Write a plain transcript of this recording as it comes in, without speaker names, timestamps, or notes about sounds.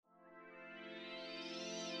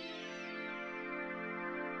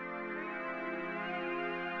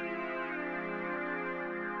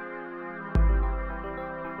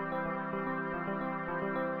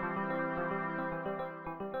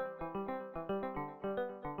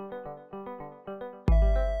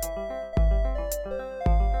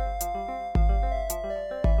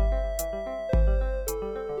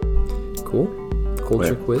Cool.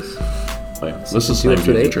 Culture quiz. Wait, let's just do an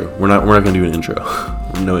intro. We're not gonna do an intro.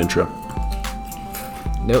 No intro.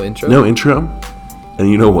 No intro? No intro. And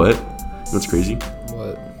you know what? What's crazy?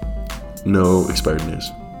 What? No expired news.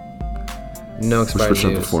 No expired news. We're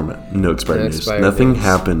switching up the format. No expired news. Nothing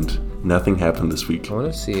happened. Nothing happened this week. I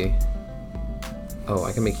want to see. Oh,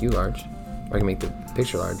 I can make you large. Or I can make the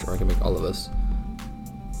picture large. Or I can make all of us.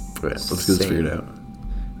 Right, let's get this figured out.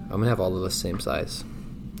 I'm going to have all of us same size.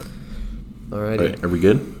 Alrighty. Right, are we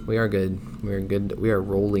good? We are good. We are good. We are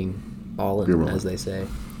rolling all in, as they say.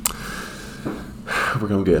 We're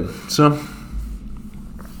going good. So,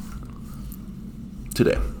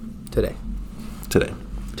 today.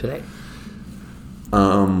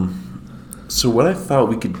 So what I thought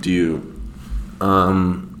we could do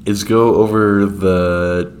is go over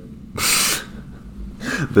the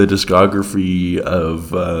the discography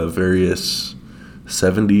of various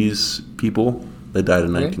 70s people that died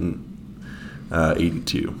in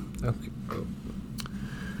 1982. Okay.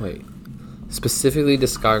 Wait. Specifically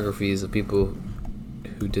discographies of people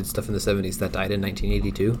who did stuff in the 70s that died in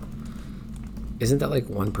 1982? Isn't that like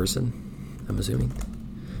one person? I'm assuming.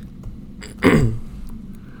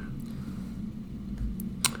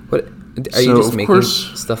 What are you just making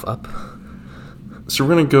stuff up? So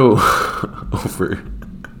we're gonna go over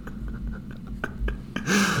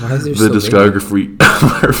the discography of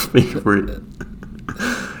our favorite.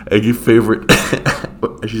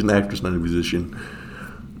 She's an actress, not a musician.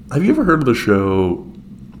 Have you ever heard of the show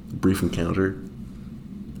Brief Encounter?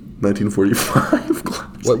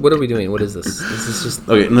 1945. What are we doing? What is this? This is just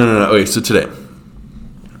okay. No. Okay, so today,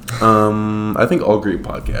 I think all great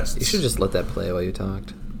podcasts. You should just let that play while you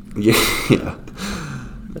talked. Yeah.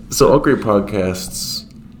 So all great podcasts.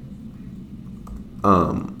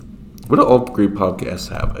 What do all great podcasts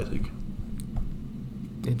have? I think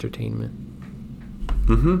entertainment.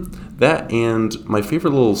 That and my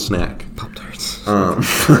favorite little snack, Pop-Tarts.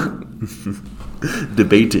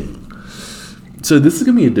 Debating. So this is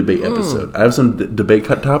gonna be a debate episode. I have some debate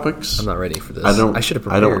cut topics. I'm not ready for this. I should have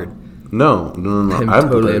prepared. No. I'm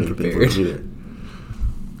totally unprepared.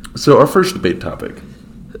 So our first debate topic.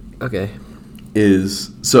 Okay.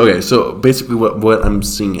 So basically what I'm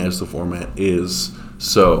seeing as the format is,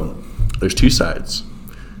 so there's two sides,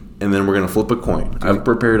 and then we're going to flip a coin. I've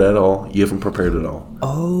prepared at all. You haven't prepared at all.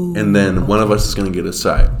 Oh. And then one of us is going to get a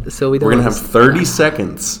side. So we're going to have 30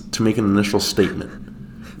 seconds to make an initial statement.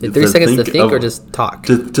 30 seconds to think or just talk?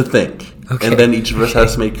 To think. Okay. And then each of us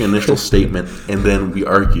has to make an initial statement, and then we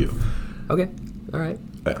argue. Okay. All right.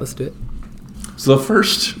 Let's do it. So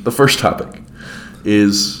the first topic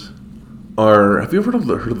is... have you ever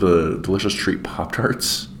heard of the delicious treat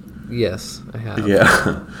Pop-Tarts? Yes, I have.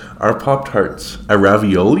 Yeah. Are Pop-Tarts a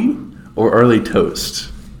ravioli or are they toast?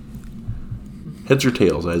 Heads or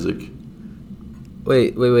tails, Isaac?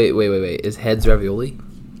 Wait. Is heads ravioli?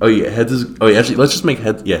 Oh, yeah. Heads is... Oh, yeah, actually, let's just make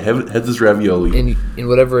heads... Yeah, heads is ravioli. And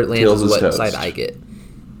whatever it lands tails is what toast. side I get.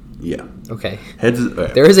 Yeah. Okay. Heads is...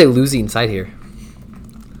 Right. There is a losing side here.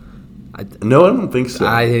 No, I don't think so.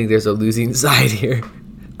 I think there's a losing side here.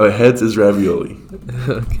 Heads is ravioli.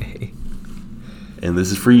 Okay. And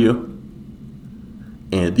this is for you.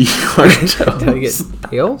 And you are toast. Do I get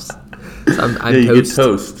tails? I'm yeah, you toast. get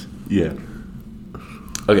toast. Yeah.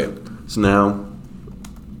 Okay. So now...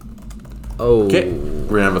 Oh. Okay.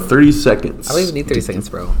 We're going to have 30 seconds. I don't even need 30 seconds,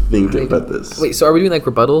 bro. Think about this. Wait, so are we doing like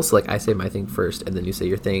rebuttals? Like I say my thing first, and then you say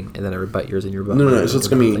your thing, and then I rebut yours and your rebut. No. So it's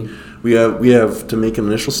going to be... We have to make an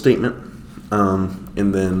initial statement,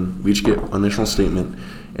 and then we each get an initial statement,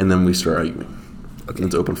 and then we start arguing. Okay. And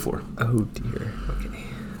it's open floor. Oh, dear.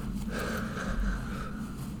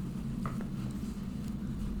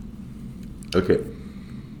 Okay.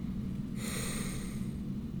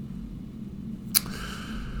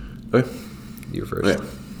 Okay. You're first. Okay.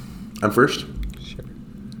 I'm first? Sure.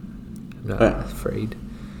 I'm not afraid.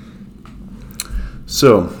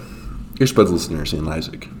 So, here's Bud's listeners and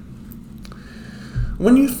Isaac.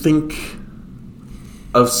 When you think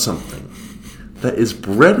of something that is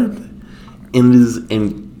breaded and is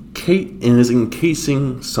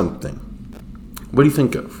encasing something, what do you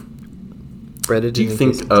think of? Breaded. Do you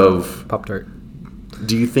think of Pop-Tart?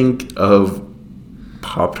 Do you think of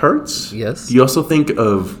Pop-Tarts? Yes. Do you also think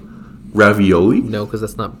of ravioli? No, because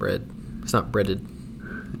that's not bread. It's not breaded.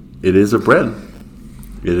 It is a bread.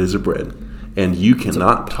 It is a bread. And you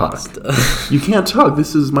cannot talk. You can't talk.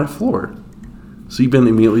 This is my floor. So you've been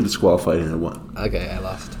immediately disqualified and I won. Okay, I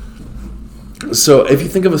lost. So if you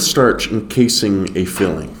think of a starch encasing a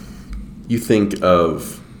filling, you think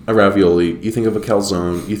of a ravioli, you think of a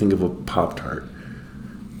calzone, you think of a Pop-Tart.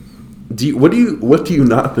 What do you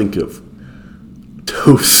not think of?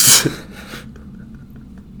 Toast.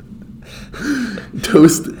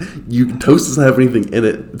 toast doesn't have anything in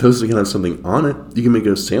it. Toast can have something on it. You can make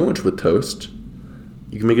a sandwich with toast.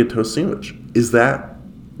 You can make a toast sandwich. Is that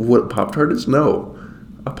what Pop-Tart is? No.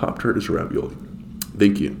 A Pop-Tart is ravioli.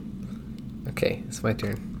 Thank you. Okay, it's my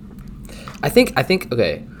turn. I think,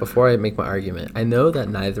 okay, before I make my argument, I know that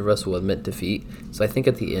neither of us will admit defeat, so I think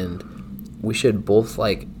at the end, we should both,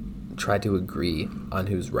 like, try to agree on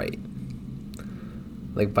who's right.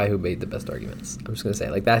 Like, by who made the best arguments. I'm just going to say,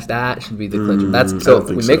 like, that should be the clincher. So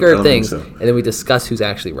we make our things, and then we discuss who's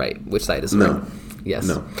actually right, which side is right. Yes.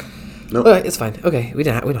 No. Okay, it's fine. Okay, we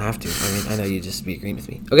don't have to. I mean, I know you just be agreeing with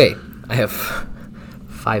me. Okay, I have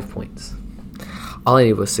 5 points. All I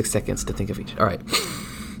needed was 6 seconds to think of each. All right.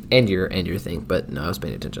 And your thing, but no, I was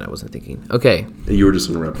paying attention. I wasn't thinking. Okay. You were just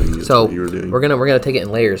interrupting. So what you were doing. we're gonna take it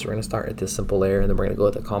in layers. We're gonna start at this simple layer, and then we're gonna go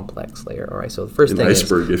with a complex layer. All right. So the first thing I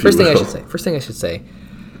should say.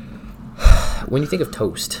 When you think of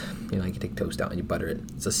toast, like you take toast out and you butter it.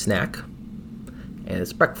 It's a snack, and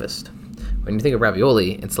it's breakfast. When you think of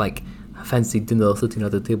ravioli, it's like a fancy dinner sitting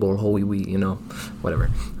at the table, whole wee,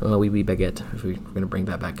 whatever, wee baguette. If we're gonna bring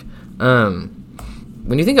that back.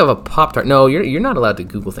 When you think of a Pop-Tart, no, you're not allowed to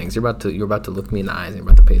Google things. You're about to look me in the eyes and you're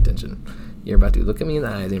about to pay attention. You're about to look at me in the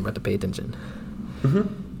eyes and you're about to pay attention.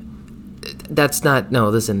 Mm-hmm. That's not, no,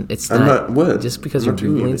 listen, it's not. I'm not, what? Just because you're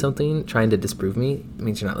Googling something, trying to disprove me,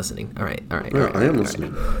 means you're not listening. All right. I am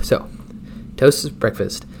listening. Right. So, toast is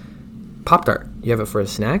breakfast. Pop-Tart, you have it for a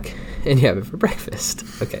snack and you have it for breakfast.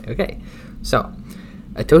 Okay. So,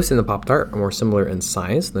 a toast and a Pop-Tart are more similar in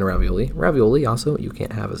size than a ravioli. Ravioli also you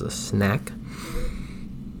can't have as a snack.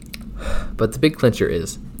 But the big clincher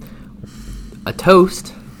is a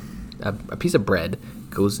toast, a piece of bread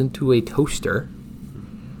goes into a toaster,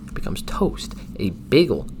 becomes toast. A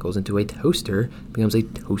bagel goes into a toaster, becomes a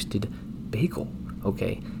toasted bagel.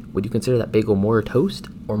 Okay, would you consider that bagel more toast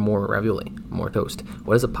or more ravioli? More toast.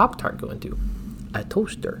 What does a Pop-Tart go into? A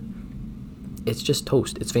toaster. It's just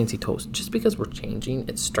toast. It's fancy toast. Just because we're changing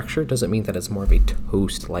its structure doesn't mean that it's more of a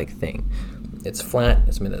toast-like thing. It's flat.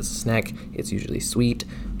 It's meant as a snack. It's usually sweet.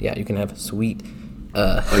 Yeah, you can have sweet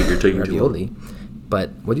you're taking ravioli. too long.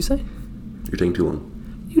 But what do you say? You're taking too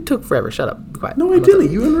long. You took forever. Shut up. Be quiet. No, I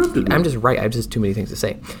didn't. You interrupted me. I'm just right. I have just too many things to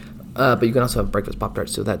say. But you can also have breakfast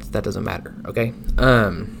Pop-Tarts, so that doesn't matter. Okay.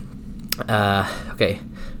 Okay.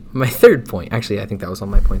 My third point. Actually, I think that was all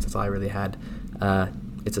my points. That's all I really had.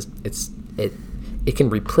 It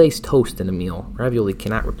can replace toast in a meal. Ravioli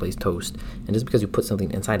cannot replace toast. And just because you put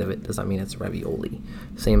something inside of it does not mean it's ravioli.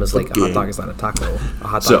 Same as like a hot dog is not a taco. A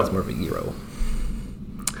hot dog is more of a gyro.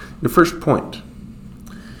 The first point.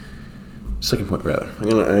 Second point, rather. I'm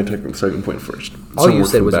going to take the second point first. All you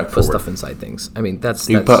said was you put stuff inside things. I mean, that's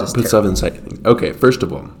put stuff inside things. Okay, first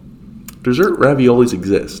of all, dessert raviolis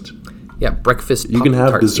exist. Yeah, breakfast you can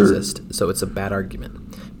have dessert. Exist, so it's a bad argument.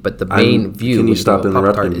 But the main view can you stop of a Pop-Tart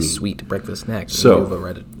interrupting me? Is sweet breakfast snack. So,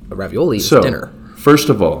 a ravioli is dinner. First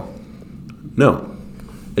of all, no.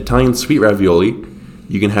 Italian sweet ravioli,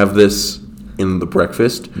 you can have this in the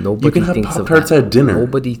breakfast. You can have Pop-Tarts at dinner.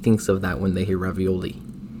 Nobody thinks of that when they hear ravioli.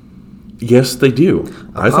 Yes, they do.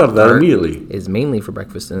 I thought of that immediately. Is mainly for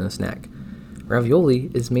breakfast and a snack. Ravioli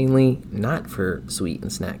is mainly not for sweet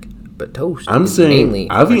and snack, but toast. I'm saying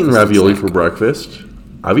I've eaten ravioli for breakfast.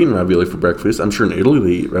 I'm sure in Italy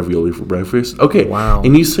they eat ravioli for breakfast. Okay, wow.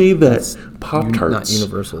 And you say that Pop-Tarts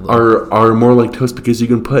are more like toast because you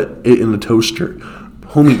can put it in a toaster.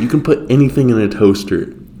 Homie, you can put anything in a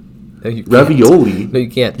toaster. No, you can't. Ravioli. No, you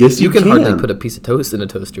can't. Yes, you can. hardly put a piece of toast in a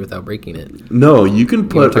toaster without breaking it. No, you can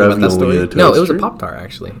put ravioli in a toaster. No, it was a Pop-Tart,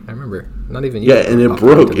 actually. I remember. Not even you. Yeah, and it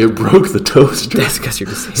broke. It broke the toaster. That's because you're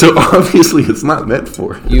just saying. So obviously it's not meant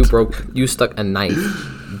for it. You stuck a knife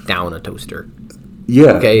down a toaster.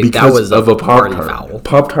 Yeah, okay, because that was of a Pop-Tart. Foul.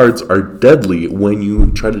 Pop-Tarts are deadly when you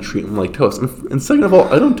try to treat them like toast. And second of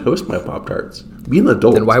all, I don't toast my Pop-Tarts. Be an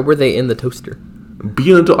adult. Then why were they in the toaster?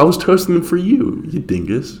 Be an adult. I was toasting them for you, you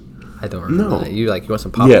dingus. I don't remember that. You want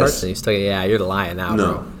some Pop-Tarts? Yes. And you stuck it. Yeah, you're lying now,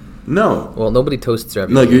 bro. No. Well, nobody toasts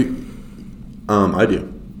ravioli. No, I do.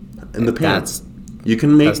 In the pan. You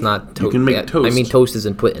can make. That's not toast. You can make toast. I mean, toast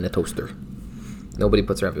isn't put in a toaster. Nobody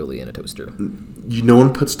puts ravioli in a toaster. No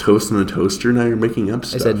one puts toast in a toaster? Now you're making up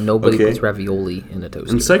stuff. I said nobody puts ravioli in a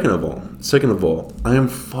toaster. And second of all, I am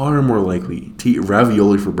far more likely to eat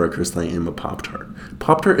ravioli for breakfast than I am a Pop-Tart.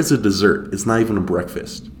 Pop-Tart is a dessert. It's not even a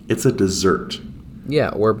breakfast. It's a dessert. Yeah,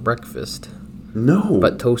 or breakfast. No.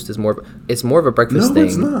 But toast is more of a breakfast thing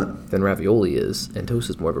it's not. Than ravioli is. And toast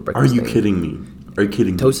is more of a breakfast thing. Are you kidding me?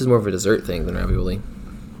 Toast is more of a dessert thing than ravioli.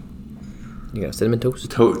 You can have cinnamon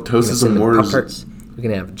toast. Toast is more Pop-Tarts. You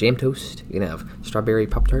can have jam toast. You can have strawberry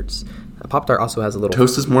Pop-Tarts. A Pop-Tart also has a little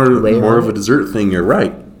Toast is more of a dessert thing. You're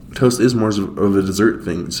right. Toast is more of a dessert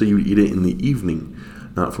thing. So you eat it in the evening,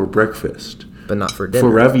 not for breakfast. But not for dinner.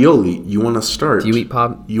 For ravioli, you want to start. Do you eat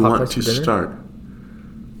Pop-Tarts You want to for dinner? start.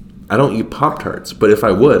 I don't eat Pop-Tarts, but if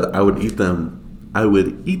I would, I would eat them. I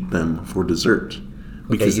would eat them for dessert.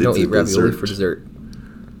 Okay, you don't eat ravioli for dessert.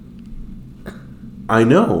 I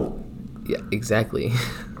know. Yeah, exactly.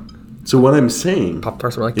 So what I'm saying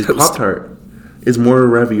Pop-Tarts are like is toast. Pop-Tart is more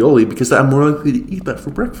ravioli because I'm more likely to eat that for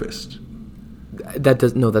breakfast. That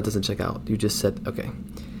doesn't check out. You just said okay.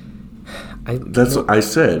 That's what I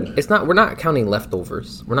said. It's not. We're not counting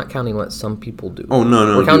leftovers. We're not counting what some people do. Oh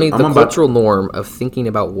no! We're counting the cultural norm of thinking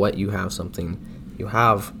about what you have. You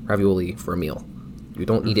have ravioli for a meal. You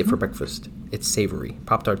don't eat it for breakfast. It's savory.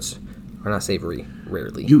 Pop-Tarts are not savory.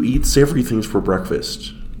 Rarely. You eat savory things for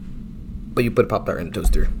breakfast. But you put a Pop-Tart in a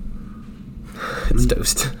toaster. It's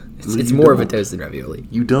toast. It's more of a toast than ravioli.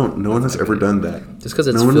 You don't. No one has ever done that. Just because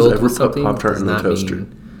it's filled with something does not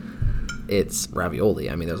mean it's ravioli.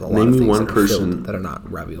 I mean, there's a lot of things that are filled that are not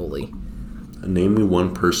ravioli. Name me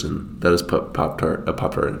one person that has put a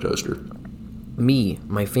Pop-Tart in a toaster. Me,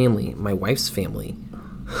 my family, my wife's family.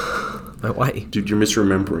 My wife. Dude, you're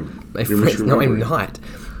misremembering. My friends. No, I'm not.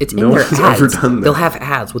 It's in No their one's ads. ever done that. They'll have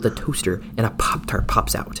ads with a toaster and a Pop-Tart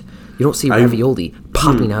pops out. You don't see ravioli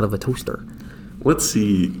popping out of a toaster. Let's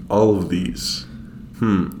see all of these.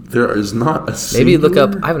 There is not a singular... Maybe look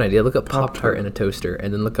up... I have an idea. Look up Pop-Tart in a toaster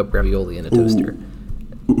and then look up ravioli in a toaster.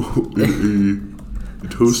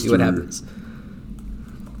 Toaster. See what happens.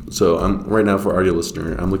 So, right now for our audio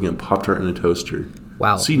listener, I'm looking at Pop-Tart in a toaster.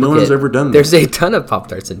 Wow. See, no one has ever done that. There's a ton of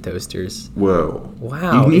Pop-Tarts in toasters. Whoa.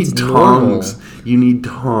 Wow. You need tongs. Normal. You need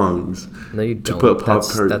tongs. No, you don't. To put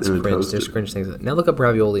Pop-Tart that's in a cringe. toaster. There's cringe things. Now look up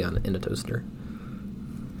ravioli in a toaster.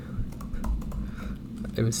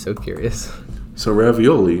 I was so curious. So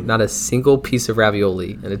ravioli. Not a single piece of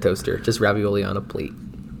ravioli in a toaster. Just ravioli on a plate.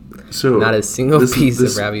 So not a single piece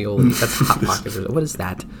of ravioli. That's Hot Pocket. What is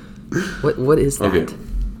that? What is that? Okay.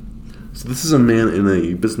 So this is a man in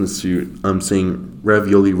a business suit. I'm saying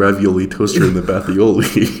ravioli toaster in the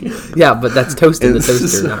bathioli. Yeah, but that's toast in the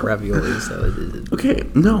toaster, not ravioli. So okay,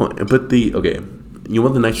 no, but you know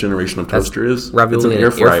what the next generation of toaster is? Ravioli in an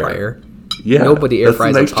air fryer. Yeah, nobody air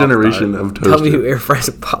fries the next generation of toaster. Tell me who air fries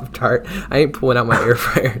a Pop-Tart. I ain't pulling out my air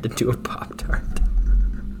fryer to do a Pop-Tart.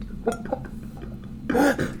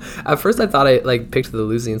 At first, I thought I picked the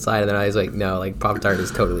losing side, and then I was like, no, Pop-Tart is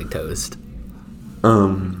totally toast.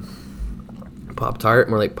 Pop-Tart,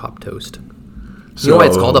 more like Pop Toast. So, you know why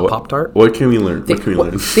it's called a Pop-Tart? What can we learn? Think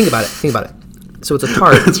about it. So it's a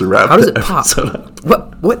tart. How does it pop?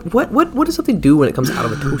 What does something do when it comes out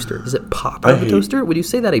of a toaster? Does it pop out of a toaster? Would you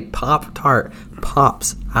say that a Pop-Tart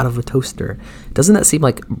pops out of a toaster? Doesn't that seem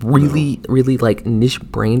like really like niche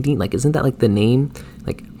branding? Like, isn't that like the name?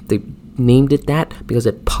 Like they named it that because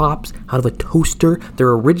it pops out of a toaster. Their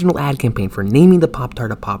original ad campaign for naming the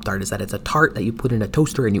Pop-Tart a Pop-Tart is that it's a tart that you put in a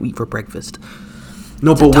toaster and you eat for breakfast.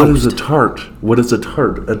 No, but what is a tart? What is a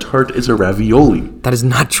tart? A tart is a ravioli. That is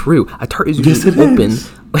not true. A tart is usually open.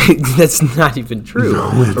 That's not even true. No,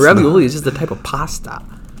 a ravioli is just a type of pasta.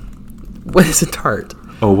 What is a tart?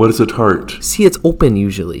 Oh, what is a tart? See, it's open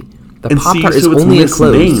usually. The Pop-Tart is only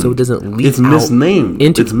enclosed, so it doesn't leak out. It's misnamed.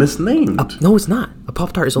 It's misnamed. No, it's not. A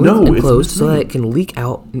Pop-Tart is only enclosed so that it can leak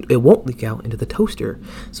out. It won't leak out into the toaster.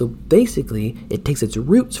 So basically, it takes its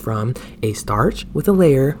roots from a starch with a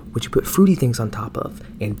layer, which you put fruity things on top of,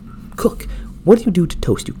 and cook. What do you do to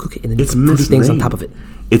toast? You cook it, and then you put fruity things on top of it.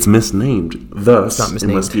 It's misnamed. Thus, it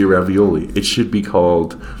must be a ravioli. It should be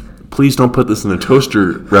called... Please don't put this in a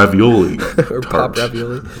toaster ravioli. Or Pop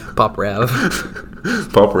ravioli. Pop rav.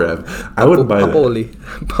 Pop rav. I would buy that.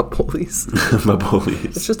 Popolies.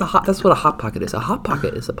 Popolies. It's just that's what a Hot Pocket is. A Hot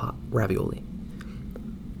Pocket is a pop ravioli.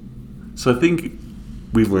 So I think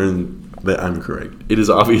we've learned that I'm correct. It is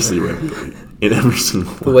obviously ravioli in every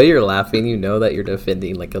single one. The way you're laughing, you know that you're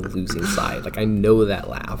defending like a losing side. Like I know that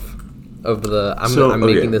laugh of the. I'm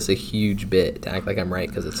making this a huge bit to act like I'm right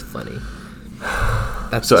because it's funny.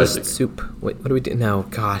 That's just soup. Wait, what do we do now?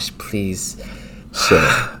 Gosh, please. So,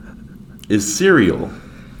 is cereal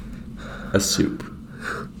a soup?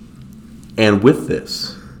 And with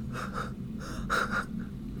this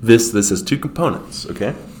has two components,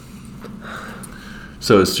 okay?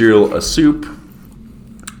 So is cereal a soup?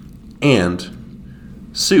 And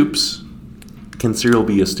soups, can cereal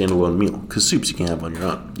be a standalone meal? Because soups you can't have on your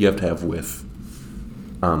own. You have to have with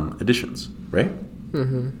additions, right?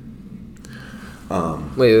 Mm-hmm.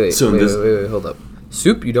 Wait, hold up.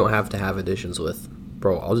 Soup you don't have to have additions with.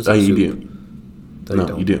 Bro, I'll just have soup. You do.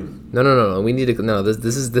 No, you do. No. We need to... No,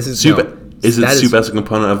 this is... Soup. No. Is it soup as a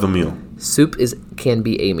component of the meal? Soup can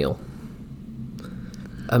be a meal.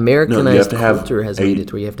 No, Americanized you have to have culture has made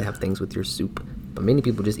it where you have to have things with your soup. But many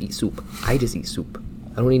people just eat soup. I just eat soup.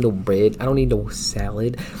 I don't need no bread. I don't need no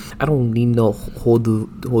salad. I don't need no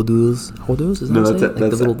hodus. Hodus? Is that No, what I'm saying?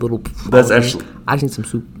 that's Like the little that's actually I just need some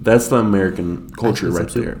soup. that's the American culture need some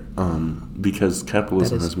right soup. there. Because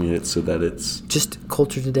capitalism That is- has made it so that it's Just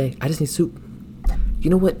culture today. I just need soup. You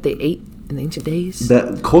know what they ate in the ancient days?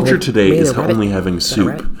 that culture They today made is a rabbit, only having got a soup.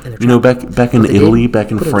 rat in their You know, trap. back in What they Italy, did,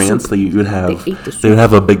 back in put in France, soup. they would have They ate the they would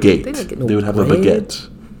have a They baguette. didn't get no They would have a bread. baguette.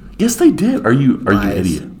 Yes, they did. Are you an Lies.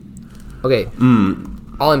 idiot? Okay.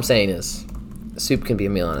 All I'm saying is, soup can be a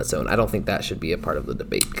meal on its own. I don't think that should be a part of the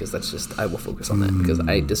debate because that's just I will focus on that because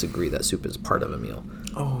I disagree that soup is part of a meal.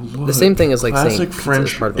 Oh, look. The same thing as like saying Classic pizza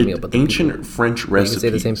French, is part of a meal, but then ancient people, French you recipes. can say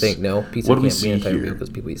the same thing. No, pizza What do we can't be see an entire here? meal because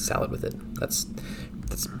people eat salad with it. That's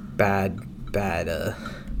bad.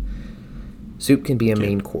 Soup can be a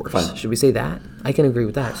main course. fine. Should we say that? I can agree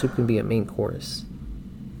with that. Soup can be a main course.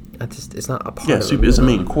 It's not a part Yeah, of soup a is a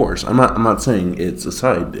meal. main course. I'm not saying it's a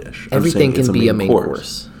side dish. I'm Everything saying can it's be a main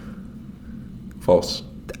course. False.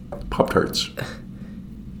 Pop-Tarts.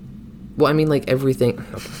 Well, I mean, like everything.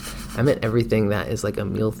 Okay. I meant everything that is like a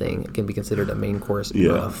meal thing can be considered a main course or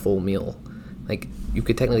Yeah. a full meal. Like you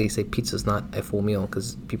could technically say pizza's not a full meal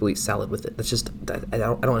because people eat salad with it. That's just I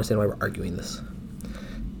don't understand why we're arguing this.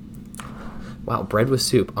 Wow, bread with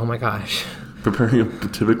soup. Oh my gosh, Preparing a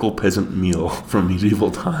typical peasant meal from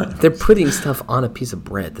medieval times. they're putting stuff on a piece of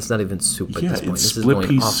bread. That's not even soup at Yeah, this point. it's This is split going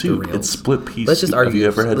pea off soup. the rails. It's split pea Let's just soup. argue. Have you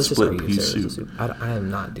ever had let's just split argue pea cereal's a soup? I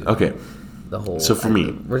am not doing Okay. the whole. So for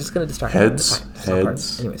me, we're just gonna distract. Heads, Fine. It's not part-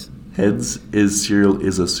 heads, Anyways. heads is cereal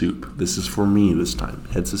is a soup. This is for me this time.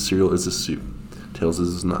 Heads is cereal is a soup. Tails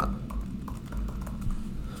is not.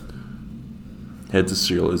 Heads is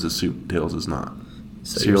cereal is a soup. Tails is not.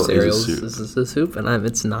 So Cereal your is a cereal soup. is a soup, and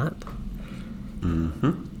it's not.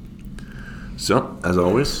 So, as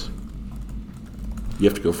always, you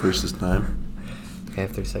have to go first this time. Okay, I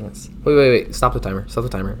have 30 seconds. Wait. Stop the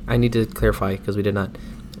timer. I need to clarify because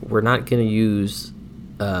we're not going to use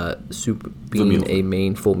soup being meal. a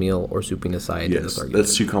main full meal or soup being a side in Yes, this argument.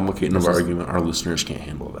 that's too complicated of an argument. Our listeners can't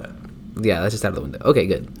handle that. Yeah, that's just out of the window. Okay,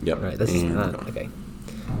 good. Yep. All right, that's And okay.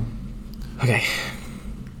 Okay.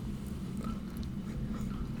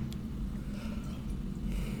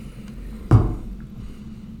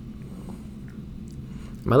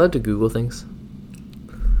 Am I allowed to Google things?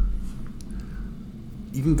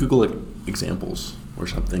 You can Google like examples or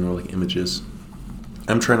something or like images.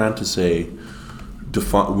 I'm trying not to say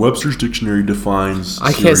Webster's dictionary defines.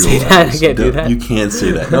 I can't say cereal that. I as- can't do that. You can't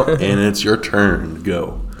say that. No, and it's your turn.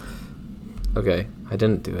 Go. Okay, I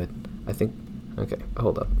didn't do it. I think. Okay,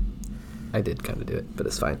 hold up. I did kind of do it, but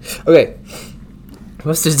it's fine. Okay.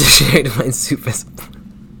 Webster's dictionary defines soup as.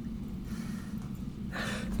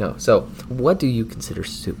 No, so what do you consider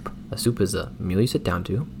soup? A soup is a meal you sit down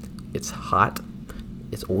to. It's hot.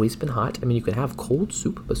 It's always been hot. I mean, you can have cold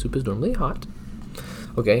soup, but soup is normally hot.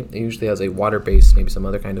 Okay, it usually has a water base, maybe some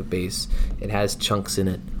other kind of base. It has chunks in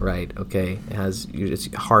it, right? Okay,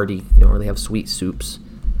 it's hearty. You don't really have sweet soups.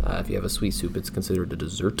 If you have a sweet soup, it's considered a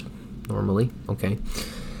dessert normally. Okay,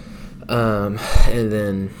 and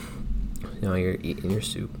then you're eating your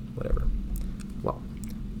soup, whatever. Well,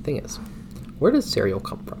 thing is, where does cereal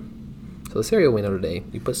come from? So the cereal we know today,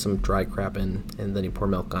 you put some dry crap in, and then you pour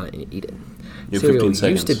milk on it and you eat it. You have Cereal 15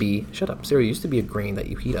 used to seconds. be Cereal used to be a grain that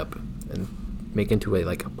you heat up and make into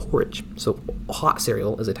a porridge. So hot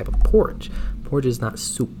cereal is a type of porridge. Porridge is not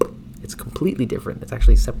soup. It's completely different. It's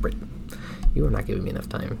actually separate. You are not giving me enough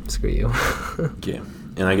time. Screw you. Okay,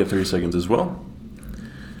 and I get 30 seconds as well.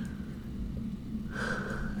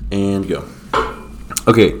 And go.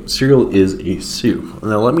 Okay, cereal is a soup.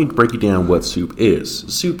 Now let me break it down what soup is.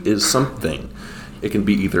 Soup is something. It can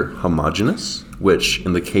be either homogeneous, which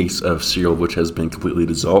in the case of cereal which has been completely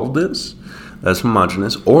dissolved that's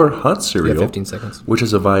homogeneous, or hot cereal, 15 seconds. which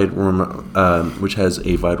has a wide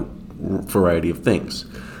variety of things.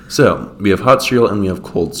 So we have hot cereal and we have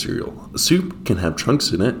cold cereal. Soup can have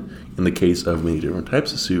chunks in it, in the case of many different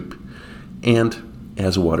types of soup, and it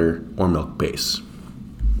has a water or milk base.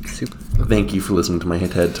 Soup. Thank you for listening to my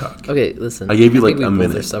TED Talk. Okay, listen. I gave you, think like, we a both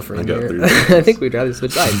minute. are suffering I got here. 30 seconds. I think we'd rather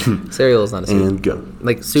switch sides. Cereal is not a soup. And go.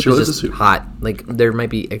 Like soup Cereal is a just soup. hot. Like there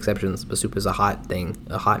might be exceptions, but soup is a hot thing,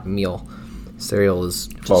 a hot meal. Cereal is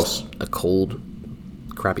just False. a cold,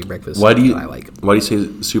 crappy breakfast. Why do you that I like? Why do you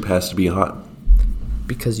say soup has to be hot?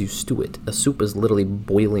 Because you stew it. A soup is literally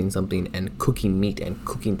boiling something and cooking meat and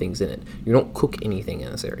cooking things in it. You don't cook anything in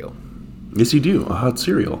a cereal. Yes, you do. A hot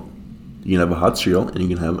cereal. You can have a hot cereal, and you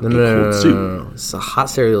can have a cold No. soup. So hot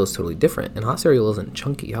cereal is totally different, and hot cereal isn't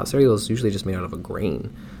chunky. Hot cereal is usually just made out of a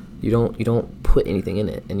grain. You don't put anything in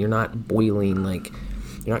it, and you're not boiling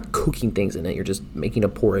you're not cooking things in it. You're just making a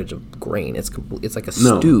porridge of grain. It's like a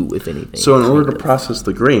stew, if anything. So in order to process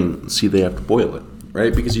the grain, they have to boil it,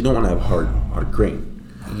 right? Because you don't want to have hard grain.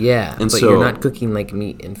 Yeah, and but so, you're not cooking like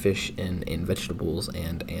meat and fish and vegetables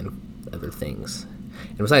and other things.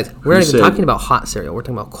 And besides, we're not even talking about hot cereal. We're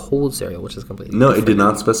talking about cold cereal, which is completely different. It did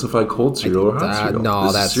not specify cold cereal or hot cereal.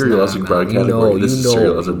 No, that's cereal as a broad category. This is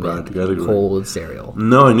cereal as a broad category. Cold cereal.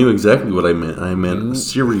 No, I knew exactly what I meant. I meant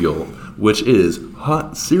cereal, which is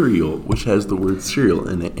hot cereal, which has the word cereal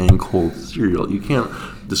in it, and cold cereal. You can't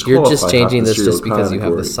disqualify. You're just changing this just because category. You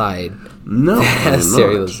have the side. No, I'm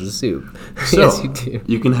cereal not. is the soup. So, yes, you do.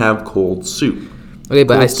 You can have cold soup. Okay,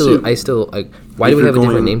 but cold I still why do we have a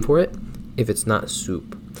different name for it if it's not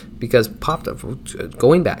soup? Because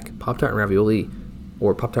going back, Pop-Tart and ravioli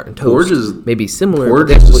or Pop-Tart and toast may be similar, but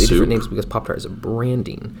they have completely different names because Pop-Tart is a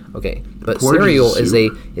branding. Okay, but cereal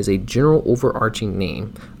is a general overarching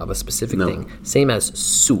name of a specific thing, same as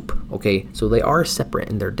soup. Okay, so they are separate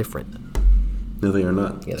and they're different. No, they are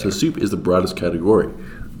not. Yeah, so soup is the broadest category.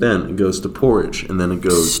 Then it goes to porridge, and then it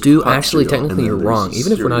goes stew. To actually, cereal, technically, you're wrong.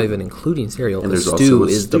 Even if we're not even including cereal, the stew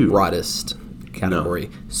is the broadest category.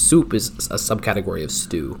 No. Soup is a subcategory of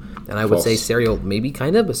stew, and I would say cereal maybe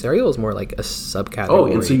kind of, but cereal is more like a subcategory. Oh,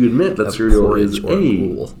 and so you admit that cereal is a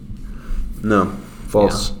rule. No,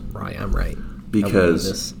 false. Yeah, right, I'm right.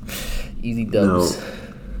 Because easy dubs. No.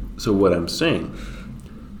 So what I'm saying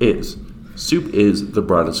is soup is the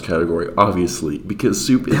broadest category, obviously, because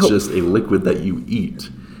soup is just a liquid that you eat.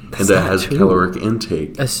 And that has caloric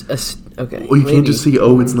intake. Okay. Well, you can't just say,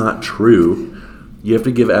 it's not true. You have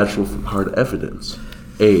to give actual hard evidence.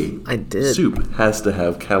 Soup has to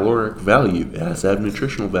have caloric value. It has to have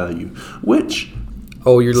nutritional value, which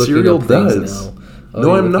you're looking cereal up does. Now.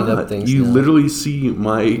 No, I'm not. You literally see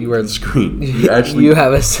my screen. You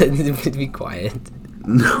have a be quiet.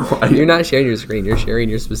 No, you're not sharing your screen. You're sharing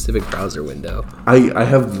your specific browser window. I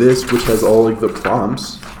have this, which has all the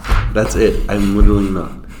prompts. That's it. I'm literally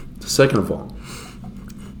not. Second of all,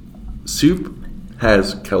 soup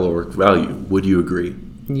has caloric value. Would you agree?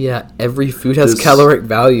 Yeah, every food has caloric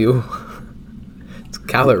value. It's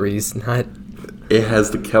calories, not... It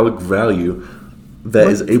has the caloric value that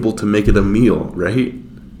is able to make it a meal, right?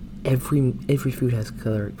 Every food has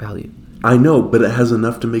caloric value. I know, but it has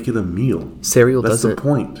enough to make it a meal. Cereal doesn't. That's the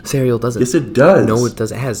point. Cereal doesn't. Yes, it does. No, it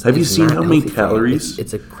does. It has. Have you seen how many calories?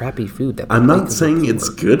 It's a crappy food. I'm not saying it's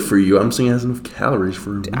good for you. I'm saying it has enough calories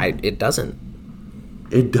for you. It doesn't.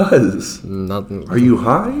 It does. Nothing. Are you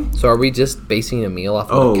high? So are we just basing a meal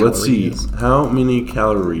off of calories? Let's see. How many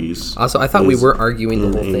calories? Also, I thought we were arguing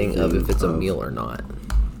the whole thing of if it's a meal or not.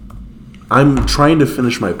 I'm trying to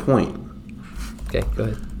finish my point. Okay, go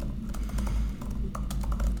ahead.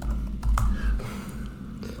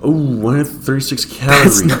 136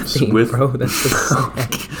 calories. That's nothing, bro. That's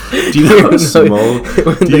Do you know how small?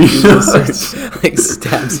 Do you know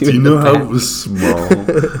stabs you? Do you know how small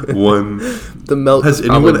one? The milk. Has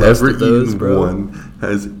anyone ever eaten one?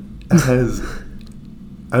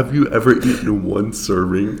 Have you ever eaten one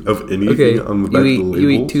serving of anything on the back of the label? You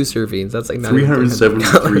eat 2 servings. That's like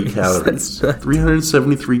 373 calories.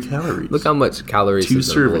 373 calories. Look how much calories 2 is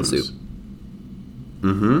a bowl of soup.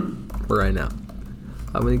 Mm-hmm. Right now.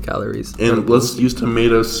 How many calories? And let's use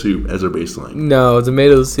tomato soup as our baseline. No,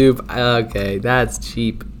 tomato soup. Okay, that's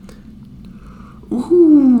cheap.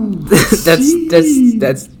 Ooh,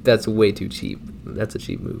 that's way too cheap. That's a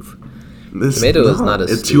cheap move. Tomato is not a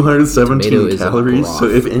soup. It's 217 calories. So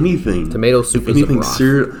if anything, tomato soup is a broth.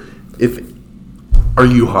 Are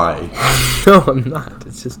you high? No, I'm not.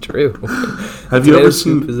 It's just true. Have you ever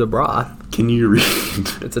seen? Soup is a broth. Can you read?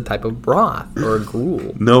 It's a type of broth or a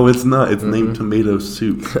gruel. No, it's not. It's named tomato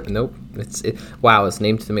soup. Nope. Wow, it's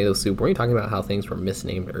named tomato soup. Weren't you talking about how things were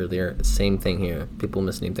misnamed earlier? Same thing here. People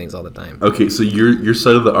misname things all the time. Okay, so your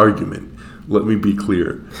side of the argument. Let me be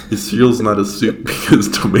clear. Cereal's not a soup because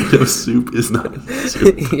tomato soup is not a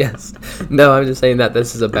soup. Yes. No, I'm just saying that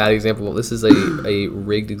this is a bad example. This is a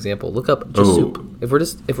rigged example. Look up just soup. If we're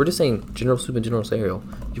just saying general soup and general cereal,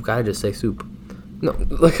 you've got to just say soup. No,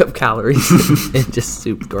 look up calories and just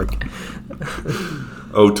soup, dork.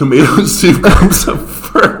 Tomato soup comes up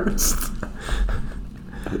first.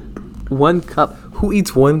 1 cup. Who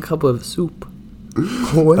eats 1 cup of soup?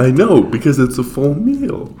 What? I know, because it's a full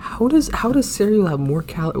meal. How does cereal have more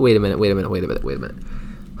calories? Wait a minute.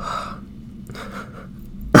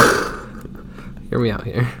 Hear me out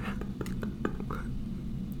here.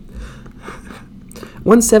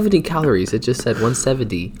 170 calories. It just said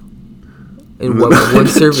 170. And one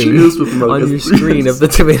serving Cheetos with milk on is your 3 screen of the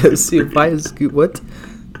tomato soup. Why is scoop what?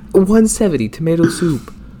 170 tomato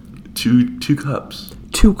soup. Two cups.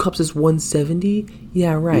 2 cups is 170?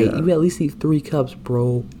 Yeah, right. Yeah. You at least need 3 cups,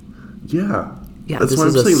 bro. Yeah. Yeah, That's this what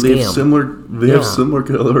I'm is a saying. They have scam. similar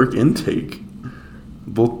caloric intake.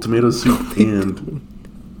 Both tomato soup and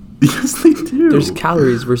yes, they do. There's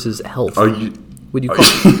calories versus health. Are you? Would you are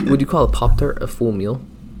call you- would you call a Pop-Tart a full meal?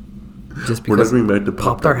 Just We're not because going back to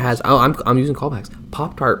Pop-Tart Pop-Tarts. has I'm using callbacks.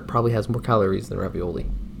 Pop-Tart probably has more calories than ravioli.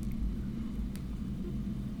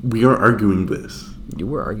 We are arguing this. You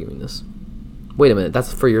were arguing this. Wait a minute,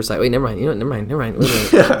 that's for your side. Wait, never mind. You know what? Never mind. Wait a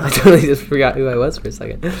minute. Yeah. I totally just forgot who I was for a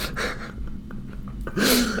second.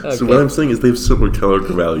 Okay. So what I'm saying is they have similar caloric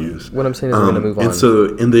values. What I'm saying is we're gonna move on.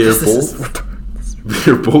 And they are This is both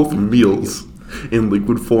they're both meals in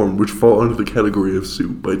liquid form, which fall under the category of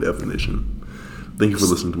soup by definition. Thank you for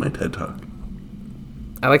listening to my TED Talk.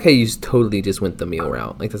 I like how you totally just went the meal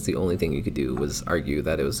route. Like that's the only thing you could do was argue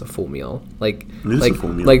that it was a full meal. Like It is like a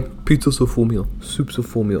full meal. like pizza's a full meal. Soup's a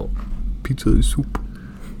full meal. Pizza is soup.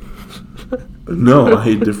 No, I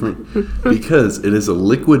hate different because it is a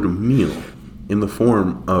liquid meal in the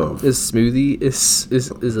form of Is smoothie is a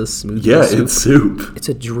smoothie? yeah, a soup? it's soup. It's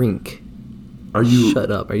a drink. Are you? Shut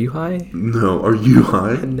up. Are you high? No, are you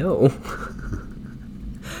high? No.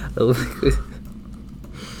 A liquid.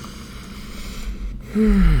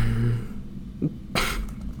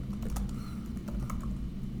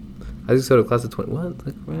 I just go to class of 20. What?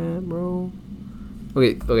 Like, man, bro?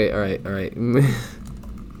 Okay, alright.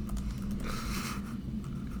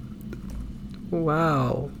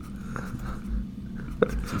 Wow.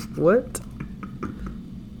 What?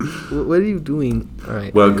 What are you doing?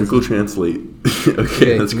 Alright. Well, Google Translate.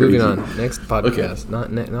 Okay, that's crazy. moving on. Next podcast.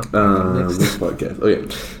 Not next. Next podcast.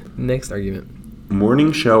 Okay. Next argument.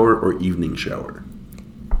 Morning shower or evening shower?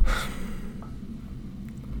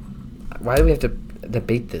 Why do we have to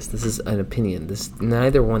debate this? This is an opinion.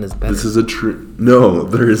 Neither one is better. This is a true. No,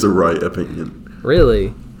 there is a right opinion. Really?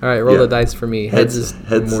 All right, roll Yeah. the dice for me. Heads is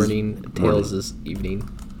Heads is morning, tails is evening.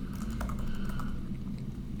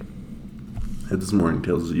 Heads is morning,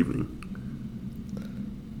 tails is evening.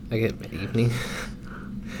 I get evening.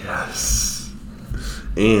 Yes.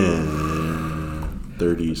 And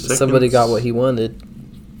 30 seconds. Somebody got what he wanted.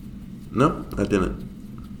 No, I didn't.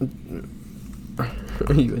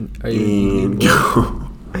 Are you an evening And boy? go.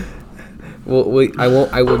 Well, wait, I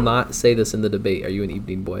will not say this in the debate. Are you an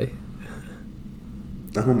evening boy?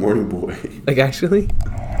 I'm a morning boy. Like actually?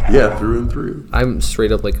 Yeah, through and through. I'm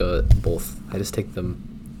straight up like a both. I just take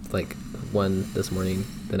them like one this morning,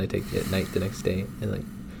 then I take it at night the next day, and like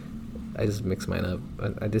I just mix mine up.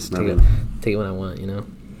 I just take it when I want, you know.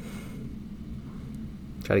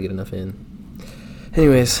 Try to get enough in.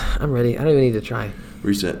 Anyways, I'm ready. I don't even need to try.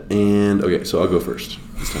 Reset. And okay, so I'll go first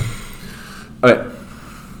this time. Okay.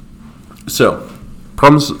 So,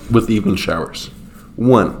 problems with evening showers.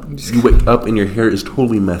 One, you wake up and your hair is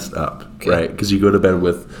totally messed up, right? Because you go to bed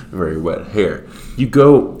with very wet hair. You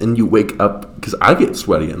go and you wake up, because I get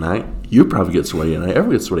sweaty at night. You probably get sweaty at night.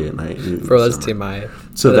 Everyone gets sweaty at night. Bro, that's TMI.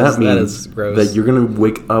 So that that means is gross. that you're going to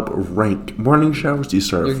wake up rank. Morning showers, do you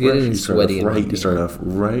start You're off fresh? getting You start sweaty off in right? my You start off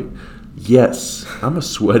right? Yes. I'm a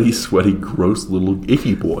sweaty, gross little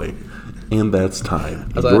icky boy. And that's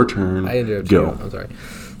time. Your turn. I interrupted Go. you. I'm sorry.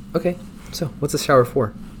 Okay, so what's the shower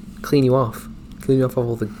for? Clean you off. Clean you off of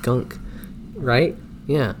all the gunk. Right?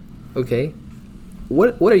 Yeah. Okay.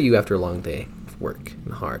 What are you after a long day of work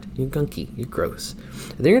and hard? You're gunky. You're gross.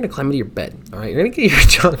 And then you're going to climb into your bed. All right? You're going to get your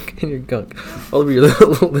junk and your gunk all over your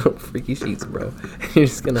little freaky sheets, bro. And you're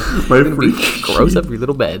just going to be gross up your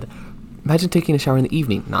little bed. Imagine taking a shower in the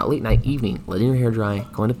evening. Not late night, evening. Letting your hair dry.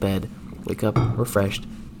 Going to bed. Wake up refreshed.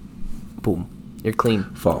 Boom. You're clean.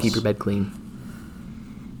 False. Keep your bed clean.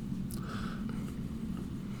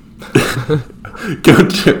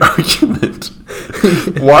 Counter argument.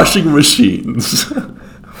 Washing machines.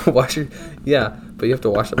 Yeah, but you have to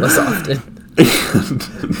wash them less often. No.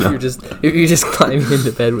 If you're just climbing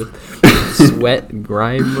into bed with sweat and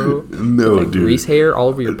grime, bro. No, like dude. Grease hair all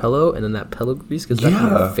over your pillow, and then that pillow grease gets back on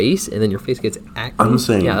your face, and then your face gets acne. I'm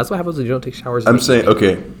saying- yeah, that's what happens when you don't take showers. I'm saying,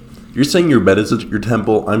 okay, you're saying your bed is your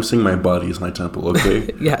temple. I'm saying my body is my temple, okay?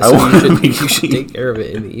 Yeah, I so wanna be you should clean. take care of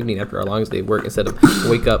it in the evening after our longest day of work instead of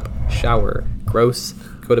wake up, shower, gross,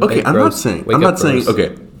 go to Okay, bed, I'm gross, not saying, wake I'm up, not saying, gross,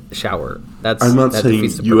 okay, shower. That saying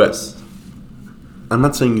defeats the you purpose. I'm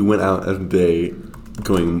not saying you went out every day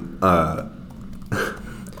going,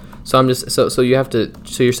 So I'm just so you have to.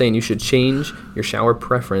 So you're saying you should change your shower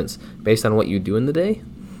preference based on what you do in the day?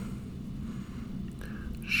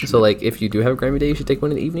 So, like, if you do have a grimy day, you should take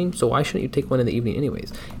one in the evening. So why shouldn't you take one in the evening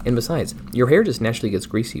anyways? And besides, your hair just naturally gets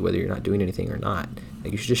greasy whether you're not doing anything or not.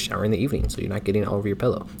 Like, you should just shower in the evening so you're not getting it all over your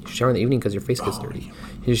pillow. You should shower in the evening because your face gets dirty.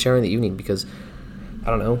 You should shower in the evening because, I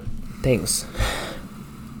don't know, things.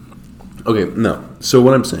 Okay, no. So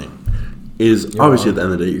what I'm saying is, You're obviously wrong. at the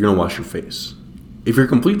end of the day, you're going to wash your face. If you're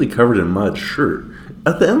completely covered in mud, sure.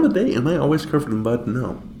 At the end of the day, am I always covered in mud?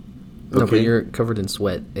 No. No, but you're covered in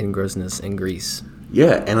sweat and grossness and grease.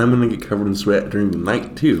 Yeah, and I'm going to get covered in sweat during the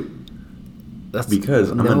night, too.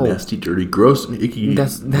 Because I'm a nasty, dirty, gross, and icky worm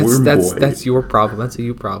boy. That's your problem. That's a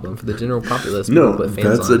you problem. For the general populace, No, people put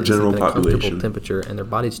fans that's on a and general sleep in a comfortable population. temperature, and their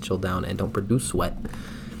bodies chill down and don't produce sweat.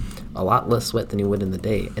 A lot less sweat than you would in the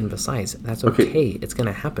day. And besides, that's okay. It's going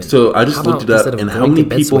to happen. So I just How looked it about up, instead of and how going many to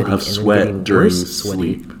bed people sweaty have and then sweat getting during worse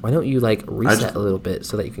sweaty, sleep? why don't you like reset a little bit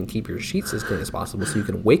so that you can keep your sheets as clean as possible so you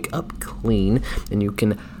can wake up clean and you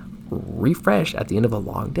can refresh at the end of a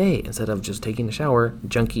long day instead of just taking a shower,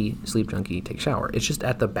 sleep junkie, take a shower. It's just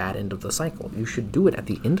at the bad end of the cycle. You should do it at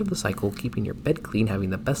the end of the cycle, keeping your bed clean, having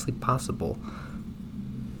the best sleep possible.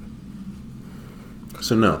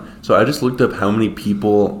 So no. So I just looked up how many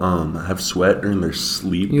people have sweat during their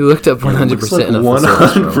sleep. You looked up 100% Like of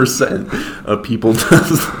 100% of people does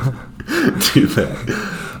do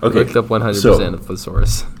that. Okay. Looked up 100% of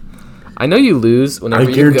thesaurus. I know you lose whenever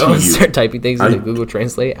you guarantee go and you- start typing things into Google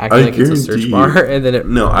Translate, acting I like it's a search guarantee bar, you- and then it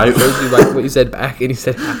shows you like what you said back, and you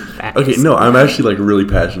said facts. Okay, no, I'm actually like really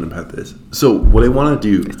passionate about this. So what I want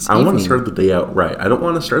to do, I want to start the day out right. I don't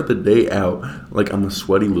want to start the day out like I'm a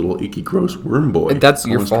sweaty little icky gross worm boy. That's I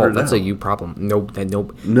your wanna start fault. it That's out. a you problem. Nope.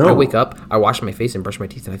 No. I wake up, I wash my face and brush my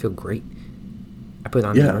teeth, and I feel great. I put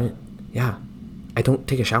on deodorant. Yeah. I don't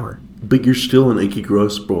take a shower. But you're still an icky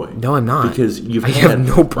gross boy. No, I'm not. Because I have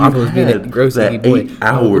no problem with being a gross icky boy. 8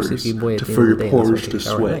 hours icky boy at the for end your of the day, and that's why I pores take to a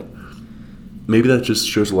shower at sweat. night. Maybe that just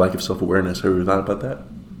shows a lack of self-awareness. Have you ever thought about that?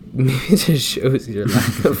 Maybe it just shows your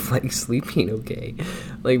lack of like sleeping okay.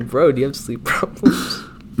 Like, bro, do you have sleep problems?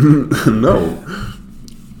 No.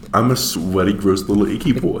 I'm a sweaty, gross little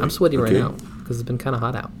icky boy. I'm sweaty right now because it's been kind of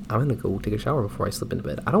hot out. I'm going to go take a shower before I slip into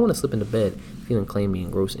bed. I don't want to slip into bed feeling clammy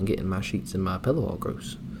and gross and getting my sheets and my pillow all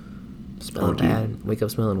gross. Smelling bad, wake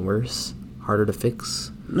up smelling worse, harder to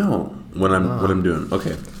fix. No, what I'm doing.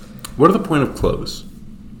 Okay. What are the point of clothes?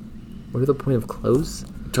 What are the point of clothes?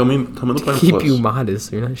 Tell me the point of clothes. Keep you modest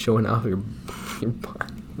so you're not showing off your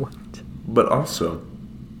body. What? But also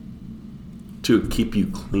to keep you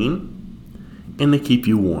clean and to keep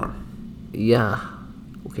you warm. Yeah.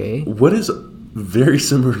 Okay. What is very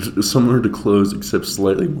similar to clothes except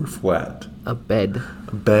slightly more flat? A bed.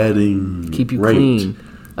 Bedding. Keep you right. clean.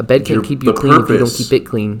 A bed can't keep you the clean if you don't purpose- keep it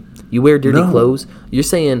clean. You wear dirty No. clothes. You're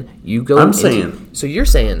saying you go. So you're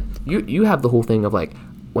saying you have the whole thing of like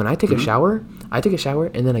when I take a shower,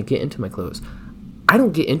 and then I get into my clothes. I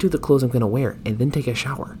don't get into the clothes I'm gonna wear and then take a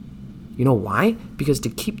shower. You know why? Because to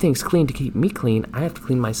keep things clean, to keep me clean, I have to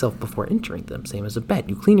clean myself before entering them. Same as a bed.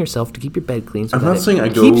 You clean yourself to keep your bed clean. So I'm that not saying I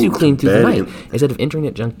go keeps you clean to through the bed night. Instead of entering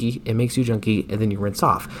it junky, it makes you junky, and then you rinse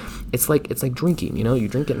off. It's like drinking. You know, you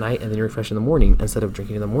drink at night and then you refresh in the morning instead of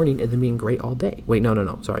drinking in the morning and then being great all day. Wait,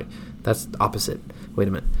 no. Sorry, that's opposite. Wait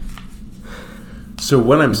a minute. So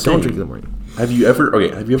what I'm saying, Don't drink in the morning. Have you ever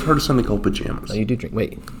heard of something called pajamas? No, you do drink.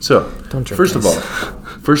 Wait. So, Don't drink, first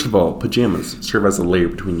guys. of all, pajamas serve as a layer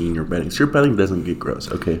between you and your bedding. So your bedding doesn't get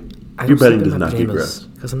gross, okay? I Your don't sleep bedding in does my not get pajamas gross.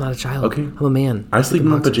 because I'm not a child. Okay. I'm a man. I sleep in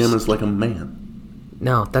my boxers. pajamas like a man.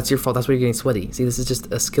 No, that's your fault. That's why you're getting sweaty. See, this is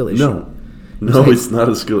just a skill issue. No, it's not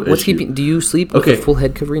a skill What's issue. keeping? Do you sleep with Okay. a full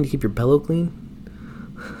head covering to keep your pillow clean?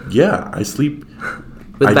 Yeah, I sleep.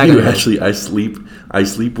 With I bag do on your head. actually. I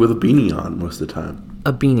sleep with a beanie on most of the time.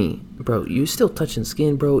 A beanie, bro. You still touching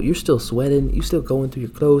skin, bro. You're still sweating. You still going through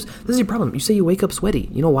your clothes. This is your problem. You say you wake up sweaty.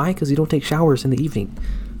 You know why? Because you don't take showers in the evening.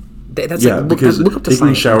 That's Yeah, like, because look up the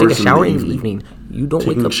taking science. You take showers a shower in in the the evening. You don't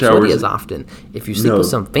Taking wake up showers- sweaty as often. If you sleep No. with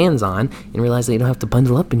some fans on and realize that you don't have to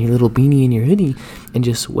bundle up in your little beanie and your hoodie and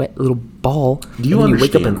just sweat little ball. Do you and then you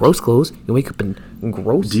wake up in understand? gross clothes. You wake up in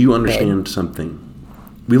gross. Do you bed. understand something?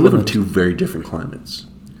 We live in two very different climates.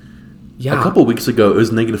 Yeah. A couple weeks ago, it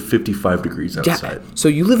was negative 55 degrees outside. So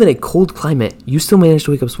you live in a cold climate. You still manage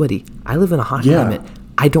to wake up sweaty. I live in a hot Yeah. climate.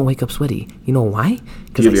 I don't wake up sweaty. You know why?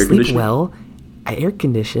 Because Do I you have air sleep conditioning? well. I air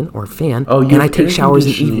condition or fan, Oh, you and I have take air showers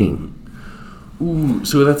in the conditioning. evening. Ooh,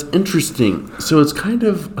 so that's interesting. So it's kind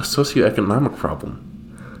of a socioeconomic problem.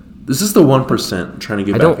 This is the 1% trying to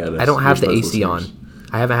get back at us. I don't have the Earbuds AC on. listeners.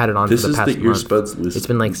 I haven't had it on This for the is past the month. earbuds listen- It's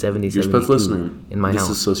been like 70, Earbuds 72 listener. in my This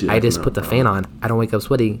house. is I just put the socioeconomic fan on. I don't wake up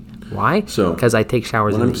sweaty. Why? So, Because I take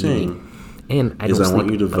showers what in I'm the saying evening. And I is don't I sleep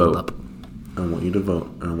want you to bundled vote. up. I want you to vote,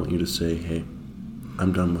 and I want you to say, hey,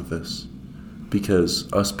 I'm done with this.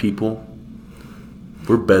 Because us people,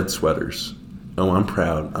 we're bed sweaters. Oh, I'm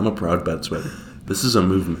proud. I'm a proud bed sweater. This is a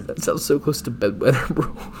movement. That sounds so close to bedwetter,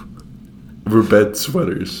 bro. We're bed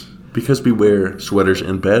sweaters. Because we wear sweaters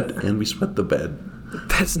in bed and we sweat the bed.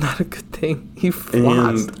 That's not a good thing. You And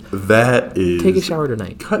flossed. that is... Take a shower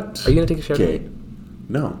tonight. Cut. Are you going to take a shower Okay. tonight?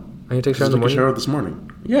 No. Are you going to take a shower in the I took a morning? shower this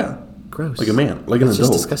morning. Yeah. Gross. Like a man. Like an It's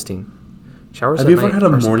adult. just disgusting. Showers Have at you ever night had a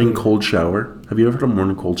are morning superior. cold shower? Have you ever had a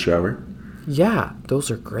morning cold shower? Yeah, those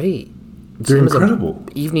are great. They're Same as an incredible.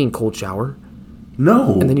 evening cold shower.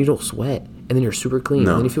 No. And then you don't sweat. And then you're super clean.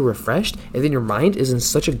 No. And then you feel refreshed. And then your mind is in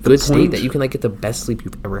such a good state point- that you can like get the best sleep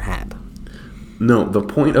you've ever had. No, the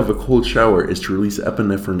point of a cold shower is to release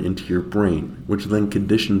epinephrine into your brain, which then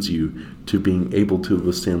conditions you to being able to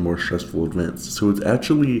withstand more stressful events. So it's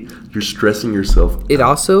actually, you're stressing yourself It out.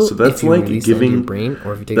 also, So that's if you like release that into giving your brain,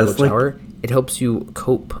 or if you take a that's cold like- shower, it helps you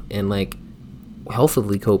cope and like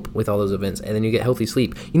healthily cope with all those events, and then you get healthy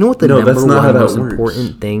sleep. You know what the No, number that's not how one that most works.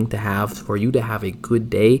 important thing to have for you to have a good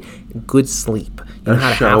day, good sleep. You know how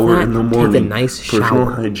a to shower have that? in the morning. Take a nice Personal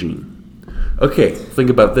shower. hygiene. Okay, think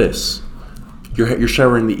about this. You're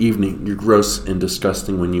showering in the evening. You're gross and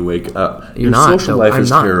disgusting when you wake up. You're Your not, social though. life I'm is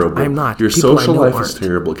not. terrible. I'm not. Your People I social know life is aren't.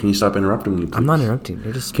 terrible. Can you stop interrupting me, please? I'm not interrupting.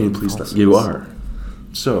 You're just Can you spitting please stop? false You things. are.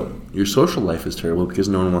 So, your social life is terrible because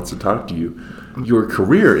no one wants to talk to you. Your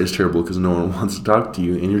career is terrible because no one wants to talk to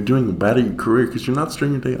you. And you're doing bad at your career because you're not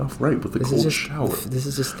starting your day off right with a This is cold just shower. This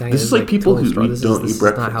is just This is like people who don't eat breakfast. This is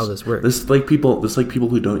not how this works. This is like people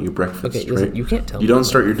who don't eat breakfast, Okay, listen, right? you can't tell You me don't about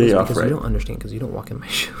start your day breakfast off because right. You don't understand because you don't walk in my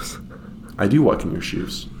shoes. I do walk in your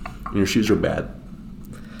shoes. And your shoes are bad.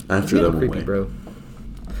 I have to You're throw them creepy, away. bro.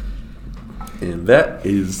 And that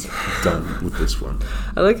is done with this one.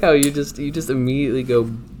 I like how you just immediately go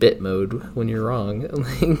bit mode when you're wrong.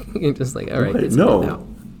 Like you're just like, all right, What? it's No. good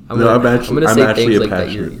now. No, I'm actually say a things like that.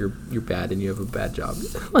 passionate. You're bad and you have a bad job.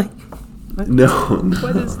 Like, No.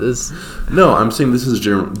 what is this? No, I'm saying this is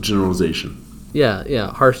generalization.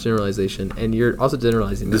 Yeah, harsh generalization, and you're also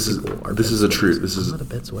generalizing. This that is people are this bed is a sweaters. truth. This is I'm not a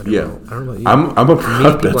bed sweater. yeah. Bro. I don't know about you. I'm a Many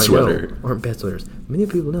proud people bed I sweater. know aren't bed sweaters. Many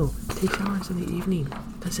people know take showers in the evening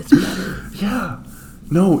because it's better. Yeah.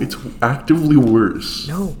 No, it's actively worse.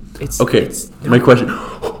 No, it's Okay. It's, no. My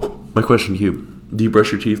question to you: do you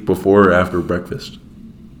brush your teeth before or after breakfast?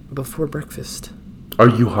 Before breakfast. Are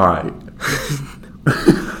you high?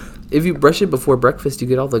 If you brush it before breakfast, you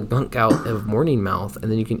get all the gunk out of morning mouth, and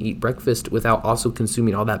then you can eat breakfast without also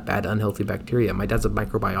consuming all that bad, unhealthy bacteria. My dad's a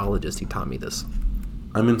microbiologist. He taught me this.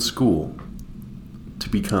 I'm in school to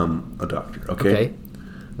become a doctor. Okay.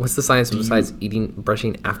 What's the science besides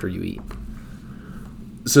brushing after you eat?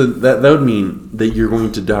 So that would mean that you're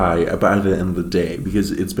going to die by the end of the day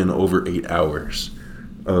because it's been over 8 hours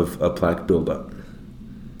of a plaque buildup.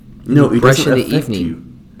 No, it brush doesn't in the affect evening. you.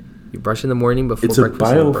 You brush in the morning before It's a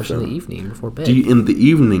breakfast, and you brush in the biofilm. evening before bed. In the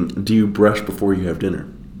evening, do you brush before you have dinner?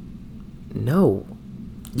 No.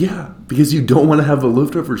 Yeah, because you don't want to have the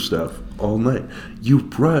leftover stuff all night. You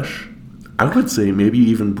brush. I would say maybe you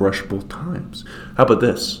even brush both times. How about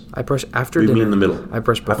this? I brush after We dinner. meet in the middle. I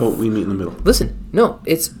brush How before. about we meet in the middle? Listen, no,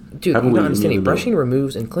 it's dude. How You're about we not meet understanding. in the middle? Brushing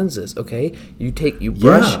removes and cleanses. Okay, you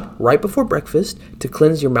brush Yeah. right before breakfast to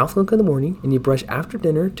cleanse your mouth gunk in the morning, and you brush after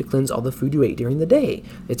dinner to cleanse all the food you ate during the day.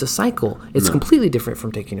 It's a cycle. It's completely different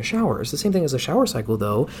from taking a shower. It's the same thing as a shower cycle,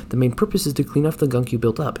 though. The main purpose is to clean off the gunk you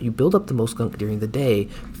built up. You build up the most gunk during the day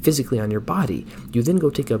physically on your body. You then go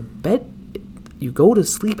take a bed. You go to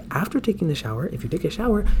sleep after taking the shower. If you take a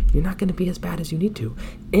shower, you're not going to be as bad as you need to.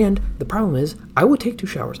 And the problem is, I would take 2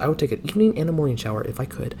 showers. I would take an evening and a morning shower if I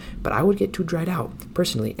could, but I would get too dried out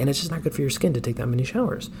personally, and it's just not good for your skin to take that many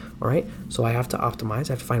showers. All right, so I have to optimize.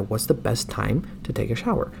 I have to find what's the best time to take a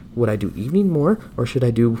shower. Would I do evening more, or should I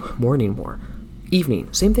do morning more?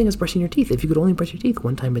 Evening. Same thing as brushing your teeth. If you could only brush your teeth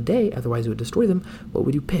one time a day, otherwise it would destroy them, what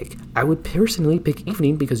would you pick? I would personally pick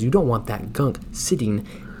evening because you don't want that gunk sitting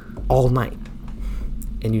all night.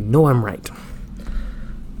 And you know I'm right.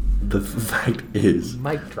 The fact is,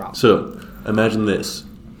 Mic drop. so imagine this: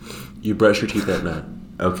 you brush your teeth at night,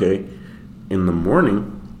 okay? In the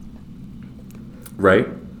morning, right?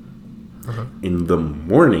 In the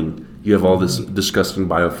morning, you have all this disgusting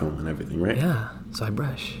biofilm and everything, right? Yeah, so I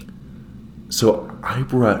brush. So I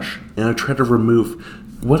brush and I try to remove.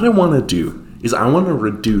 What I want to do is I want to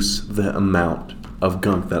reduce the amount of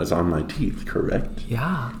gunk that is on my teeth, correct?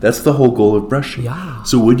 Yeah. That's the whole goal of brushing. Yeah.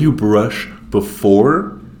 So would you brush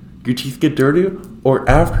before your teeth get dirty or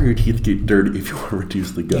after your teeth get dirty if you want to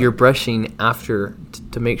reduce the gut. You're brushing after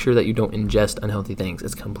to make sure that you don't ingest unhealthy things.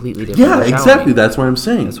 It's completely different. Yeah, exactly. That's what I'm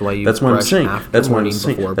saying. That's why you That's what I'm brush saying. after That's what I'm morning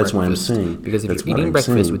saying. before That's what I'm breakfast. saying. Because if That's you're what eating I'm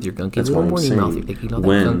breakfast saying. with your gunky That's little what I'm morning mouth, saying. you're taking all that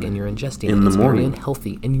When gunk and you're ingesting in it. the It's very morning.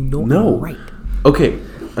 unhealthy, and you know No. you're right. Okay,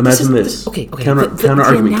 imagine this. Okay. Counter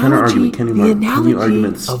argument. Can you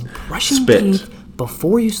arguments? Of brushing Spit. teeth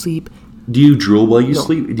before you sleep. Do you drool while you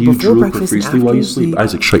sleep? Do you before drool breakfast and profusely after while you you sleep? sleep,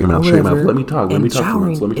 Isaac, shut your mouth. Shut your mouth. whatever, Let me talk. Let and me talk for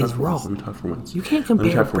once. showering Let me talk is for once. wrong. Let me talk for once. You can't Let me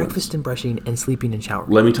compare talk for breakfast once. and brushing and sleeping and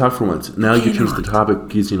showering. Let me talk for once. Now you change the cannot. topic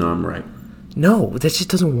because you know I'm right. No, that just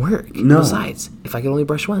doesn't work. No. Besides, if I could only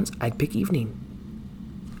brush once, I'd pick evening.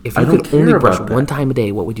 If I you don't could only care brush about that. one time a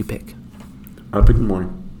day, what would you pick? I'll pick in the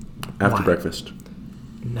morning after Why? breakfast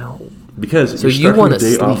No. because So you're you starting want the to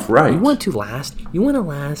day sleep. off right. You want to last. You want to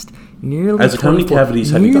last nearly. Isaac, how many 24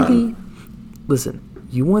 cavities have you gotten? Listen,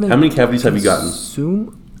 you want to. How many cavities have you gotten?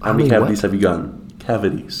 Consume. How many cavities what? have you gotten?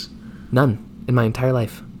 Cavities. None in my entire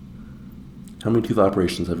life. How many tooth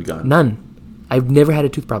operations have you gotten? None. I've never had a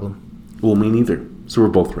tooth problem. Well, me neither. So we're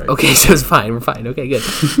both right. Okay, so it's fine. We're fine. Okay, good.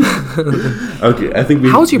 Okay, I think we.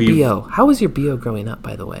 How was your BO? How was your BO growing up,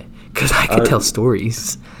 by the way? Because I could tell Uh,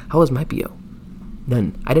 stories. How was my BO?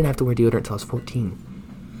 None. I didn't have to wear deodorant until I was 14.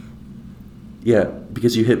 Yeah,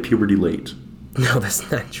 because you hit puberty late. No, that's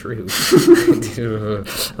not true.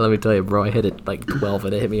 Let me tell you, bro, I hit it like 12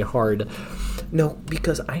 and it hit me hard. No,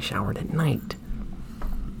 because I showered at night.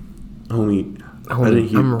 Homie, I Homie, didn't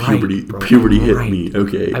hit I'm puberty. right, bro. Puberty I'm hit right. me.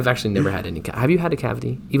 Okay. I've actually never had any. Have you had a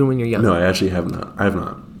cavity, even when you're young? No, I actually have not. I have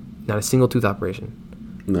not. Not a single tooth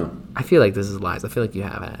operation. No, I feel like this is lies. I feel like you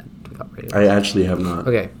have had tooth operations. I actually have not.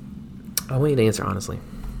 Okay, I want you to answer honestly.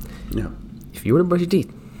 Yeah. If you were to brush your teeth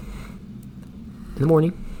in the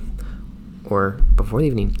morning or before the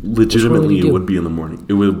evening, Legitimately, you it do? would be in the morning.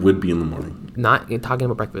 It would be in the morning. Not talking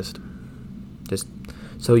about breakfast. Just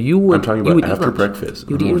so you would. I'm talking you about would eat after lunch. breakfast.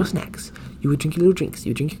 You would eat your little snacks. You would drink your little drinks.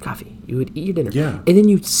 You would drink your coffee. You would eat your dinner. Yeah. And then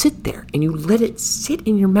you'd sit there and you let it sit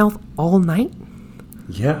in your mouth all night.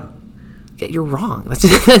 Yeah. Yeah, you're wrong.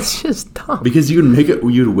 That's just dumb. Because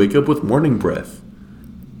you'd wake up with morning breath.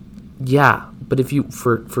 Yeah, but if you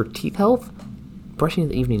for teeth health, brushing in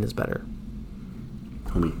the evening is better.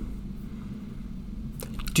 Homie.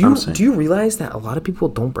 Do you realize that a lot of people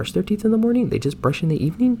don't brush their teeth in the morning? They just brush in the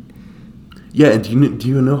evening? Yeah, and do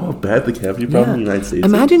you know how bad the cavity problem in the United States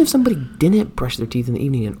Imagine is? if somebody didn't brush their teeth in the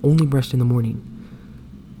evening and only brushed in the morning.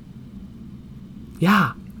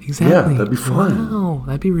 Yeah, exactly. Yeah, that'd be fine. Wow,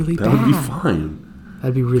 that'd be really That bad. would be fine.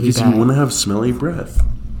 That'd be really Because bad. you wouldn't have smelly breath.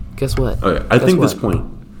 Guess what? Okay, I Guess think what? this point.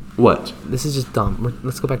 What? This is just dumb.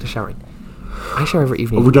 Let's go back to showering. I shower every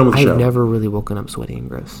evening. Oh, we're done with the shower. I've never really woken up sweaty and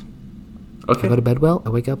gross. Okay. I go to bed well. I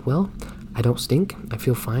wake up well. I don't stink. I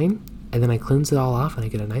feel fine. And then I cleanse it all off and I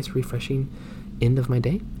get a nice refreshing end of my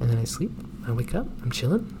day. And then I sleep. I wake up. I'm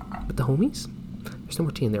chilling with the homies. There's no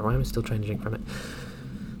more tea in there. Why am I still trying to drink from it?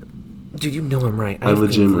 Dude, you know I'm right. I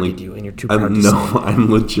legitimately. converted you and you're too proud to say it.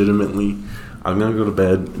 I'm legitimately. I'm gonna go to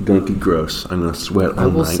bed. Gonna be gross. I'm gonna sweat I all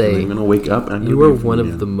will night. say, and I'm gonna wake up. And I'm you gonna are be one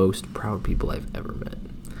again. of the most proud people I've ever met.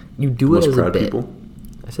 You do Most it as a proud bit. people?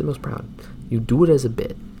 I said most proud. You do it as a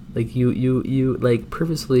bit. Like you like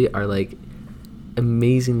purposely are like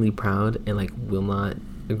amazingly proud and like will not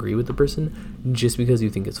agree with the person just because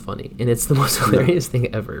you think it's funny. And it's the most hilarious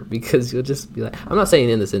thing ever because you'll just be like, I'm not saying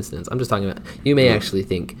in this instance, I'm just talking about, you may actually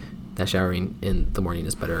think that showering in the morning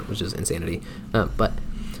is better, which is insanity. But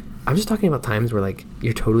I'm just talking about times where like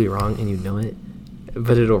you're totally wrong and you know it,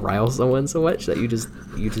 but it'll rile someone so much that you just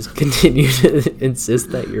continue to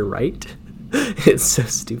insist that you're right. It's so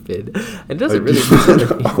stupid. It doesn't really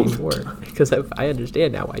bother me anymore because I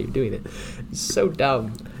understand now why you're doing it. It's so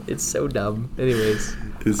dumb. It's so dumb. Anyways,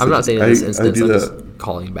 I'm not saying in this instance. I'm just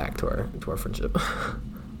calling back to our friendship.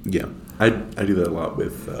 Yeah, I do that a lot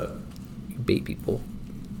with. You bait people.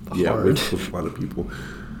 Yeah, hard. with a lot of people.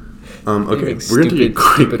 Okay, Make we're gonna take a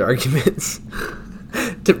quick. stupid arguments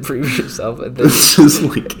to prove yourself, and then, This is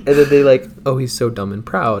like. and then they like, oh, he's so dumb and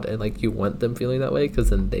proud, and like you want them feeling that way because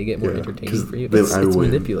then they get more Yeah, entertaining 'cause for you. then It's I win.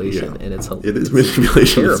 manipulation, Yeah. and it's It is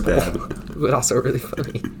manipulation. It's terrible, bad. but also really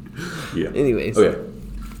funny. Yeah. Anyways. Okay.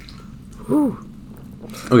 Whew.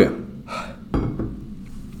 Okay.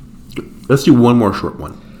 Let's do one more short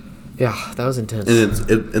one, Yeah, that was intense. and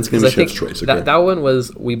it's gonna be I think Chef's choice. Okay. that one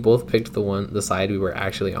was, we both picked the side we were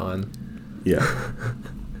actually on. Yeah.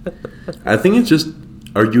 I think it's just,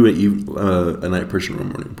 are you a night person or a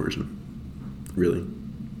morning person? Really?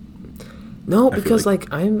 No, I feel because like-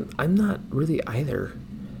 I'm not really either.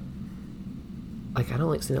 Like I don't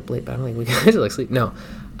like staying up late, but I don't like I just like sleep. No,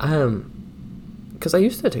 Because I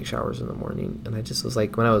used to take showers in the morning, and I just was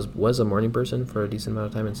like, when I was a morning person for a decent amount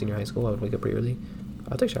of time in senior high school, I would wake up pretty early.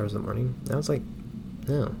 I'll take showers in the morning. Now it's like,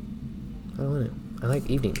 no, I don't want it. I like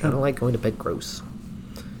evening. I don't like going to bed gross.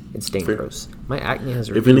 It's staying gross. My acne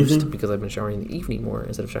has reduced because I've been showering in the evening more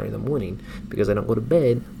instead of showering in the morning, because I don't go to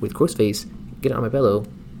bed with gross face, get on my pillow.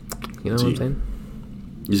 You know what I'm saying?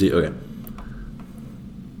 You see, okay.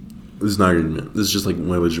 This is not argument. This is just like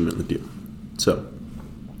my legitimate deal. So,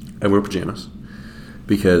 I wear pajamas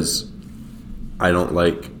because I don't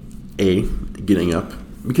like, getting up.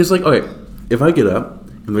 Because, like, okay, if I get up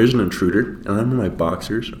and there's an intruder and I'm in my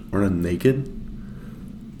boxers or I'm naked,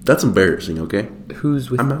 that's embarrassing, okay? Who's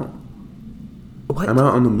with... I'm out. What? I'm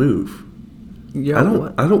out on the move. You're I don't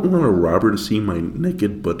what? I don't want a robber to see my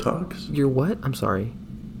naked buttocks. You're what? I'm sorry.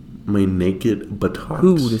 My naked buttocks.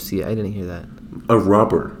 Who to see it? I didn't hear that. A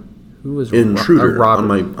robber. Who was intruder a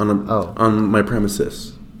robber? on my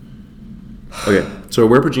premises. Okay, so I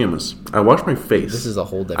wear pajamas. I wash my face. This is a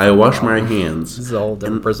whole different... I wash my hands. This is a whole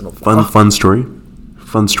different personal... Fun story.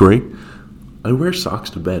 Fun story. I wear socks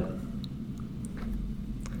to bed.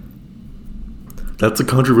 That's a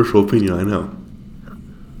controversial opinion, I know.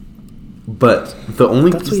 But the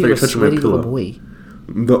only pieces that are touching my pillow...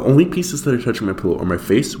 The only pieces that are touching my pillow are my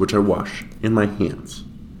face, which I wash, and my hands.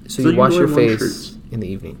 So you wash your face in the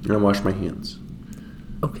evening? And I wash my hands.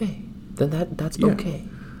 Okay. Then that's okay.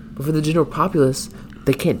 But for the general populace,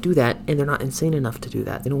 they can't do that, and they're not insane enough to do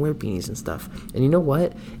that. They don't wear beanies and stuff. And you know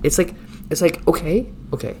what? It's like okay.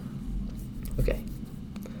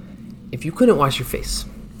 If you couldn't wash your face,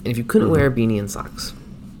 and if you couldn't wear a beanie and socks,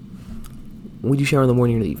 would you shower in the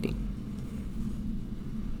morning or the evening?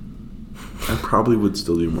 I probably would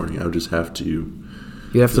still do morning. I would just have to...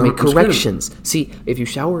 You have to make corrections. See, if you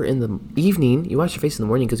shower in the evening, you wash your face in the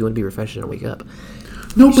morning because you want to be refreshed and wake up.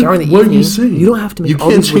 No, but what are you saying? You don't have to make all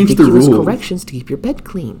these ridiculous corrections to keep your bed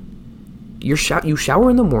clean. You shower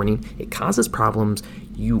in the morning. It causes problems.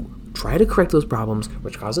 You try to correct those problems,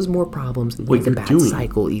 which causes more problems. It's a bad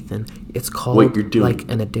cycle, Ethan. It's called like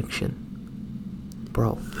an addiction.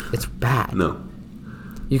 Bro, it's bad. No.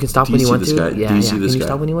 You can stop when you want to. Yeah, do you see this guy? Can you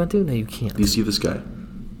stop when you want to? No, you can't. Do you see this guy?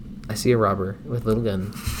 I see a robber with a little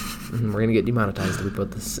gun. We're gonna get demonetized if we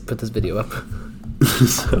put this video up.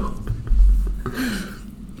 So,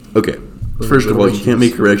 okay. First of all, you can't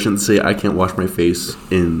make corrections. Say I can't wash my face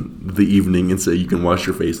in the evening, and say you can wash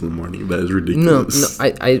your face in the morning. That is ridiculous.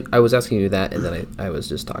 No. I was asking you that, and then I was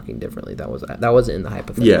just talking differently. That wasn't in the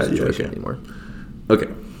hypothetical situation anymore. Okay,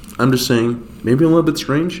 I'm just saying maybe a little bit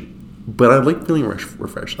strange, but I like feeling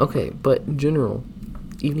refreshed. Okay, but in general,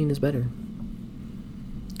 evening is better.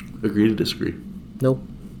 Agree to disagree. No.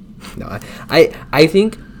 I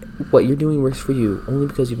think what you're doing works for you only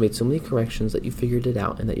because you've made so many corrections that you figured it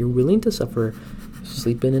out and that you're willing to suffer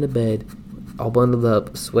sleeping in a bed, all bundled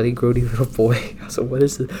up, sweaty, grody little boy. So what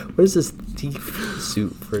is this thief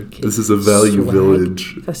suit for a kid? This is a Value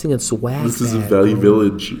Village. You guys singing swag. This is a Value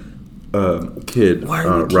Village kid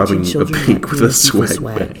robbing a bank with a swag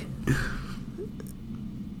bag.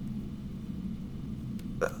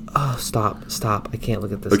 Oh, stop. I can't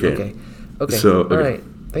look at this. Okay. So, all right.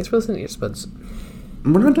 Thanks for listening to Earbuds.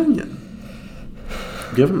 We're not done yet.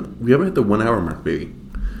 We haven't hit the 1 hour mark, baby.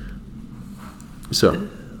 So,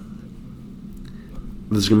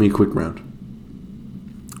 this is going to be a quick round.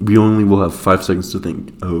 We only will have 5 seconds to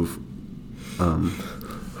think of...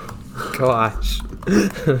 Gosh.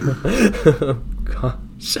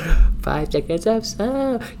 5 seconds of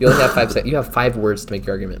so... You only have 5 seconds. You have 5 words to make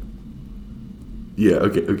your argument. Yeah,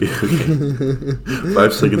 okay.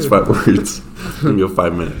 5 seconds, 5 words. And go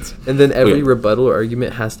 5 minutes. And then every rebuttal or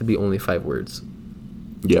argument has to be only 5 words.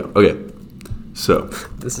 Yeah, okay. So.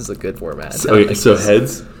 This is a good format. So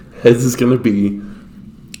heads is going to be,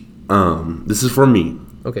 this is for me.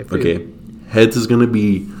 Okay, Heads is going to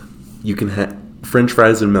be, you can have, French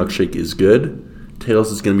fries and milkshake is good.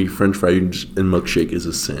 Tails is going to be French fries and milkshake is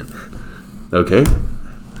a sin. Okay?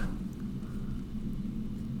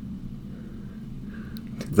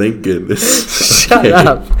 Thank goodness. Shut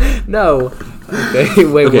up. No. Okay,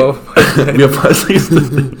 wait, whoa. We have 5 seconds to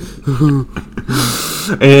think.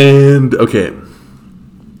 And, okay,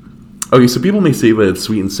 so people may say that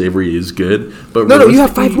sweet and savory is good, but no, you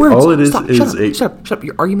have 5 words. All it is Shut up.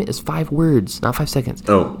 Your argument is 5 words, not 5 seconds.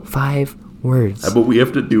 Oh. 5 words. But we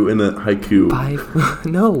have to do in a haiku. 5.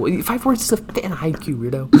 No, 5 words is a haiku,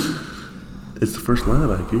 weirdo. It's the first line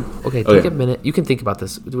of haiku. Okay, take a minute. You can think about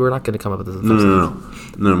this. We're not going to come up with this.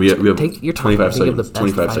 No. We have take your 25 seconds. Think of the best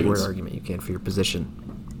 25 5-word seconds. argument you can for your position.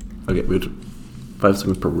 Okay, we have 5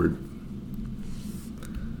 seconds per word.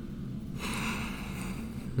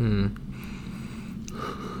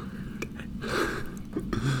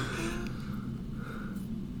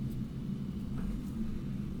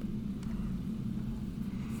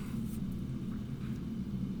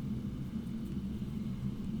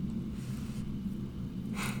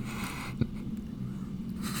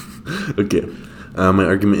 Okay. My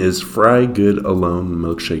argument is fry good alone,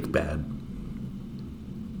 milkshake bad.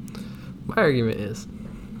 My argument is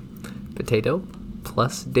potato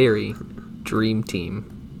plus dairy, dream team.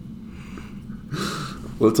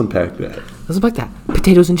 Let's unpack that. Let's unpack that.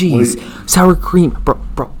 Potatoes and cheese, sour cream.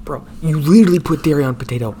 Bro. You literally put dairy on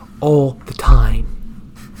potato all the time.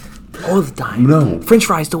 All the time. No. French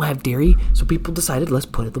fries don't have dairy, so people decided let's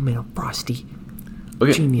put them in a frosty.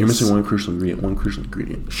 Okay, Genius. you're missing one crucial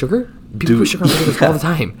ingredient. Sugar? People put sugar on potatoes all the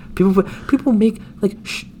time. People make like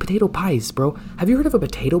potato pies, bro. Have you heard of a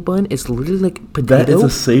potato bun? It's literally like potato. That is a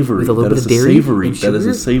savory. With a little That bit is of a dairy savory. and That sugar is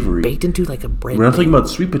a savory. baked into like a bread. We're not talking about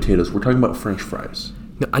sweet potatoes. We're talking about French fries.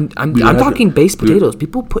 No, I'm talking baked potatoes.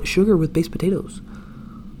 People put sugar with baked potatoes.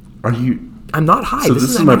 Are you? I'm not high. So this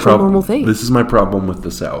is my a normal thing. This is my problem with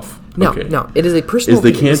the South. No, it is a personal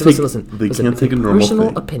opinion. They can't take a normal personal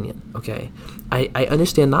thing. opinion, okay? I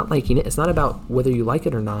understand not liking it. It's not about whether you like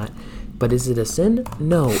it or not. But is it a sin?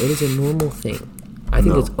 No, it is a normal thing. I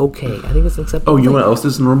think it's okay. I think it's acceptable. Oh, you know what else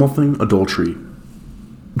is a normal thing? Adultery.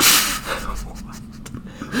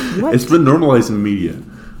 What? It's been normalized in media,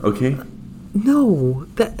 okay? No.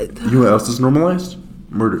 You know what else is normalized?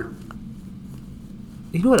 Murder.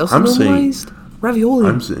 You know what else is normalized? Ravioli.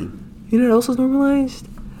 I'm saying. You know what else is normalized?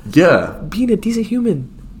 Yeah. Being a decent human.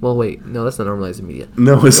 Well, wait. No, that's not normalized in media.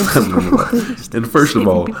 No, it's not normalized. And first of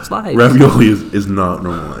all, ravioli is not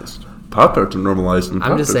normalized. Pop-Tarts are normalized, and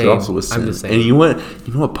Pop-Tarts are also a sin. I'm just saying. And you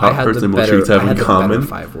know what Pop-Tarts and milkshakes have in common?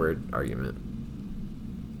 5-word argument.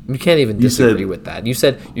 You can't even disagree with that. You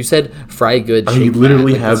said fry good, shake bad.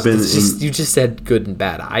 Literally have been. You just said good and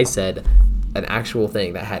bad. I said an actual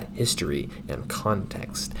thing that had history and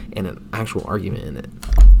context and an actual argument in it.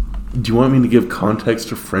 Do you want me to give context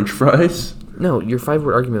to French fries? No, your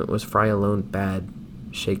 5-word argument was fry alone bad,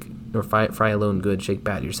 shake, or fry alone good, shake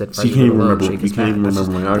bad. You said fry alone, shake is bad. You can't even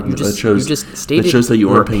remember my argument. That shows that you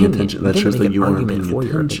aren't paying attention. That shows that you aren't paying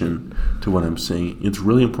attention to what I'm saying. It's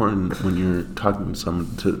really important when you're talking to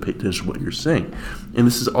someone to pay attention to what you're saying. And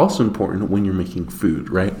this is also important when you're making food,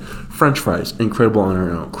 right? French fries, incredible on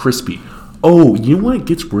their own, crispy. Oh, you know what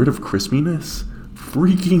gets rid of crispiness?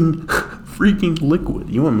 Freaking liquid.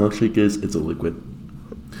 You know what milkshake is? It's a liquid.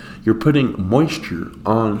 You're putting moisture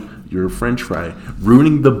on your French fry,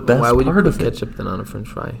 ruining the best part of it. Why would you put ketchup then on a French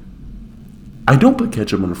fry? I don't put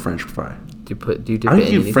ketchup on a French fry. Do you dip it in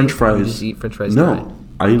anything? French fries. You just eat French fries No, dry?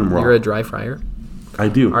 I eat them raw. You're a dry fryer? I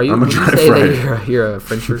do. Are you? I'm a dry fryer. You're a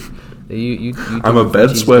Frencher. You I'm a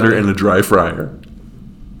bed sweater and a dry fryer.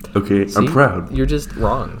 Okay, see? I'm proud. You're just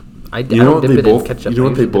wrong. I don't dip it in ketchup. You know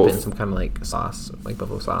what they both? Dip it in some kind of like sauce, like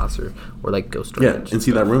buffalo sauce or like Ghost Ranch. Yeah, and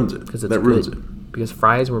see that ruins it. That ruins it. Because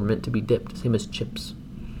fries were meant to be dipped, same as chips.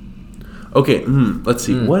 Okay, let's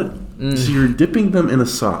see. What? So you're dipping them in a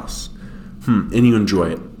sauce, and you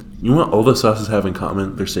enjoy it. You know what all the sauces have in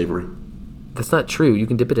common? They're savory. That's not true. You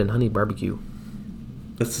can dip it in honey barbecue.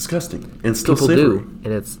 That's disgusting. And still People savory. do,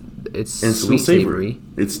 and it's and sweet savory.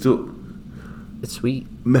 It's still... It's sweet.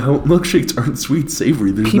 No, milkshakes aren't sweet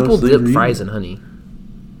savory. There's People no savory dip fries in honey.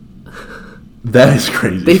 That is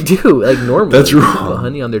crazy. They do, like normally. That's wrong. Put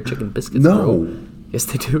honey on their chicken biscuits. No. Bro. Yes,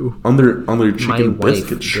 they do. On their chicken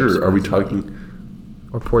biscuits, sure. Are we talking?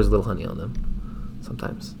 Or pours a little honey on them.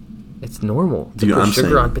 Sometimes. It's normal to Dude, put I'm sugar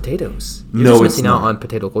saying, on potatoes. You're no, just it's missing not. out on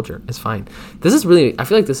potato culture. It's fine. This is really, I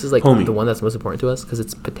feel like this is like Homie. the one that's most important to us because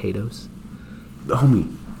it's potatoes.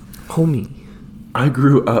 Homie. I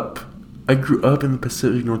grew up in the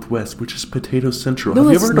Pacific Northwest, which is potato central. No,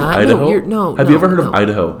 Have you ever heard of Idaho? Have you ever heard of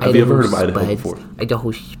Idaho? Have you ever heard of Idaho before?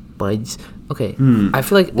 Idaho spuds. Okay. I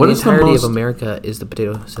feel like the entirety of America is the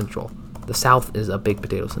potato central. The South is a big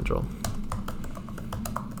potato central.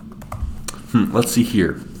 Let's see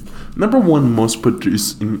here. Number one most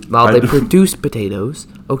produced in Well, Idaho. they produce potatoes.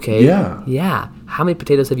 Okay. Yeah. Yeah. How many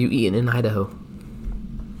potatoes have you eaten in Idaho?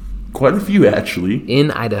 Quite a few, actually.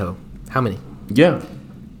 In Idaho. How many? Yeah.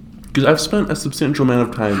 Because I've spent a substantial amount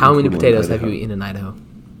of time. How many potatoes have you eaten in Idaho?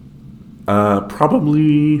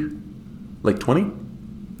 Probably like 20.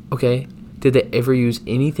 Okay. Did they ever use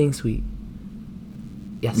anything sweet?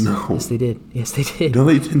 Yes. No. Yes, they did. Yes, they did. No,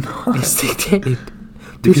 they did not. Yes, they did.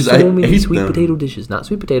 Because There's so many ate sweet them. potato dishes. Not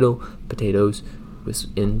sweet potatoes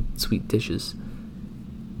in sweet dishes.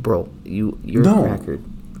 Bro, you're No. a record.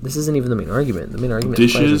 This isn't even the main argument. The main argument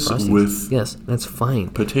Dishes is fries and frosties. with Yes, that's fine.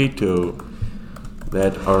 potato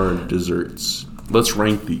that are desserts. Let's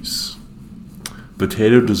rank these.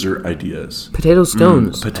 Potato dessert ideas. Potato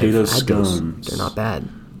scones. Potato I've had those. scones. They're not bad.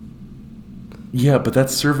 Yeah, but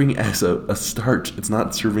that's serving as a starch. It's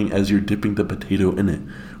not serving as you're dipping the potato in it.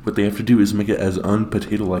 What they have to do is make it as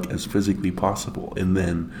unpotato-like as physically possible. And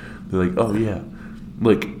then they're like, oh yeah,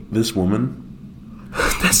 Like this woman.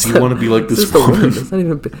 That's Do you want to be like this woman? That's not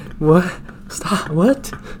even. What? Stop.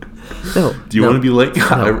 What? No. Do you want to be like No.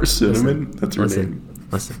 Ira Cinnamon? That's her name.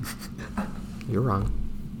 Listen. You're wrong.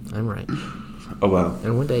 I'm right. Oh wow.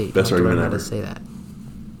 And one day, Best you have to argument learn how ever. to say that.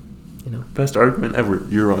 You know. Best argument ever.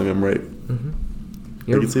 You're wrong. I'm right.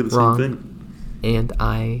 You're I can say the wrong, same thing. and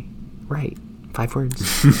I right. 5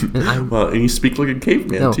 words. And I'm Well, and you speak like a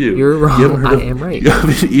caveman No, too. you're wrong. You haven't heard I am right. You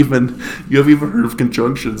haven't even heard of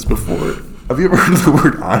conjunctions before. Have you ever heard of the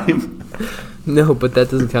word "I'm"? no, but that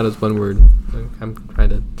doesn't count as one word. I'm trying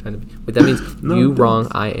to. But that means No, you it wrong.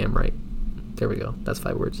 I am right. There we go. That's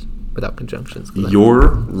 5 words without conjunctions. You're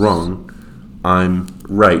wrong. I'm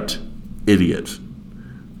right. Idiot.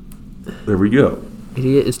 There we go.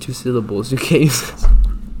 Idiot is 2 syllables. You can't use this.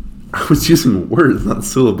 I was using words, not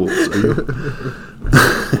syllables. Are you?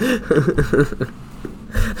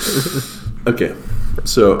 Okay,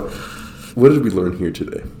 so what did we learn here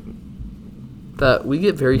today? That we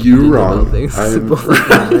get very You're heated wrong. about things. I'm both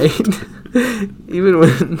right. Even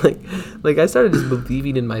when like I started just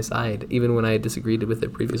believing in my side, even when I disagreed with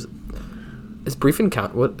it previously. Is brief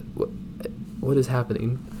encounter what is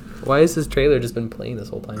happening? Why has this trailer just been playing this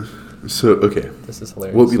whole time? So okay, This is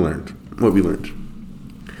hilarious. what we learned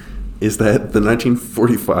is that the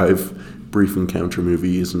 1945 Brief Encounter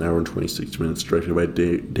movie is an hour and 26 minutes, directed by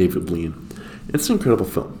David Lean. It's an incredible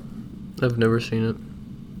film. I've never seen it.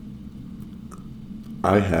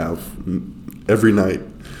 I have every night.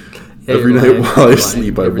 Yeah, Every you're night lying. while I You're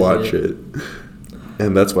sleep, I lying. Never watch seen it.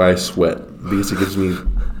 And that's why I sweat, because it gives me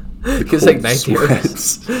the It's cold like night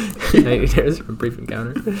terrors. sweats. Night terrors from Brief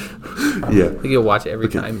Encounter. Yeah, Like you'll watch it every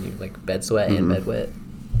Okay. time and you like bed sweat and bed wet.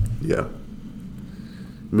 yeah.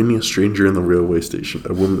 Meeting a stranger in the railway station,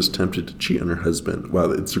 a woman is tempted to cheat on her husband.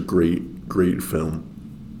 Wow, it's a great, great film.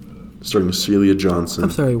 Starring Celia Johnson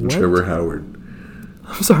I'm sorry, and what? Trevor Howard.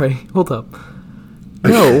 I'm sorry, hold up.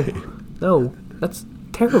 No. Okay. No. That's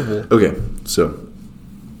terrible. Okay, so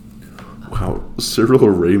wow, Cyril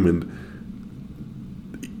Raymond,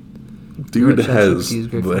 dude Alright, has ChatGPT is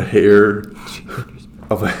great the fun. hair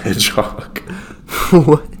of a hedgehog.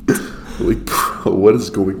 What? Like, bro, what is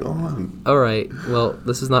going on? Alright, well,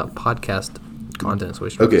 this is not podcast content, so we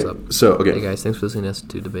should wrap this Okay, up. so okay, Hey guys, thanks for listening to us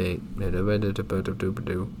to debate.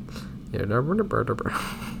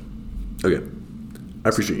 okay, I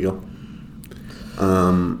appreciate y'all.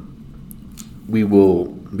 We will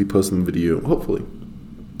be posting the video hopefully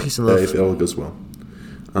Peace and love. if it all goes well.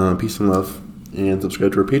 Peace and love, and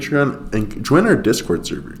subscribe to our Patreon and join our Discord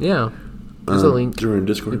server. Yeah. There's a link. Join our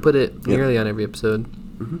Discord. We put it Yeah. nearly on every episode.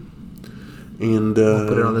 And We'll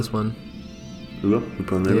put it on this one. We will. We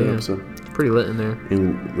put on every Yeah. episode. It's pretty lit in there.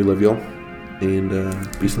 And we love y'all. And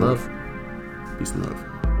peace and Love. love. Peace and love.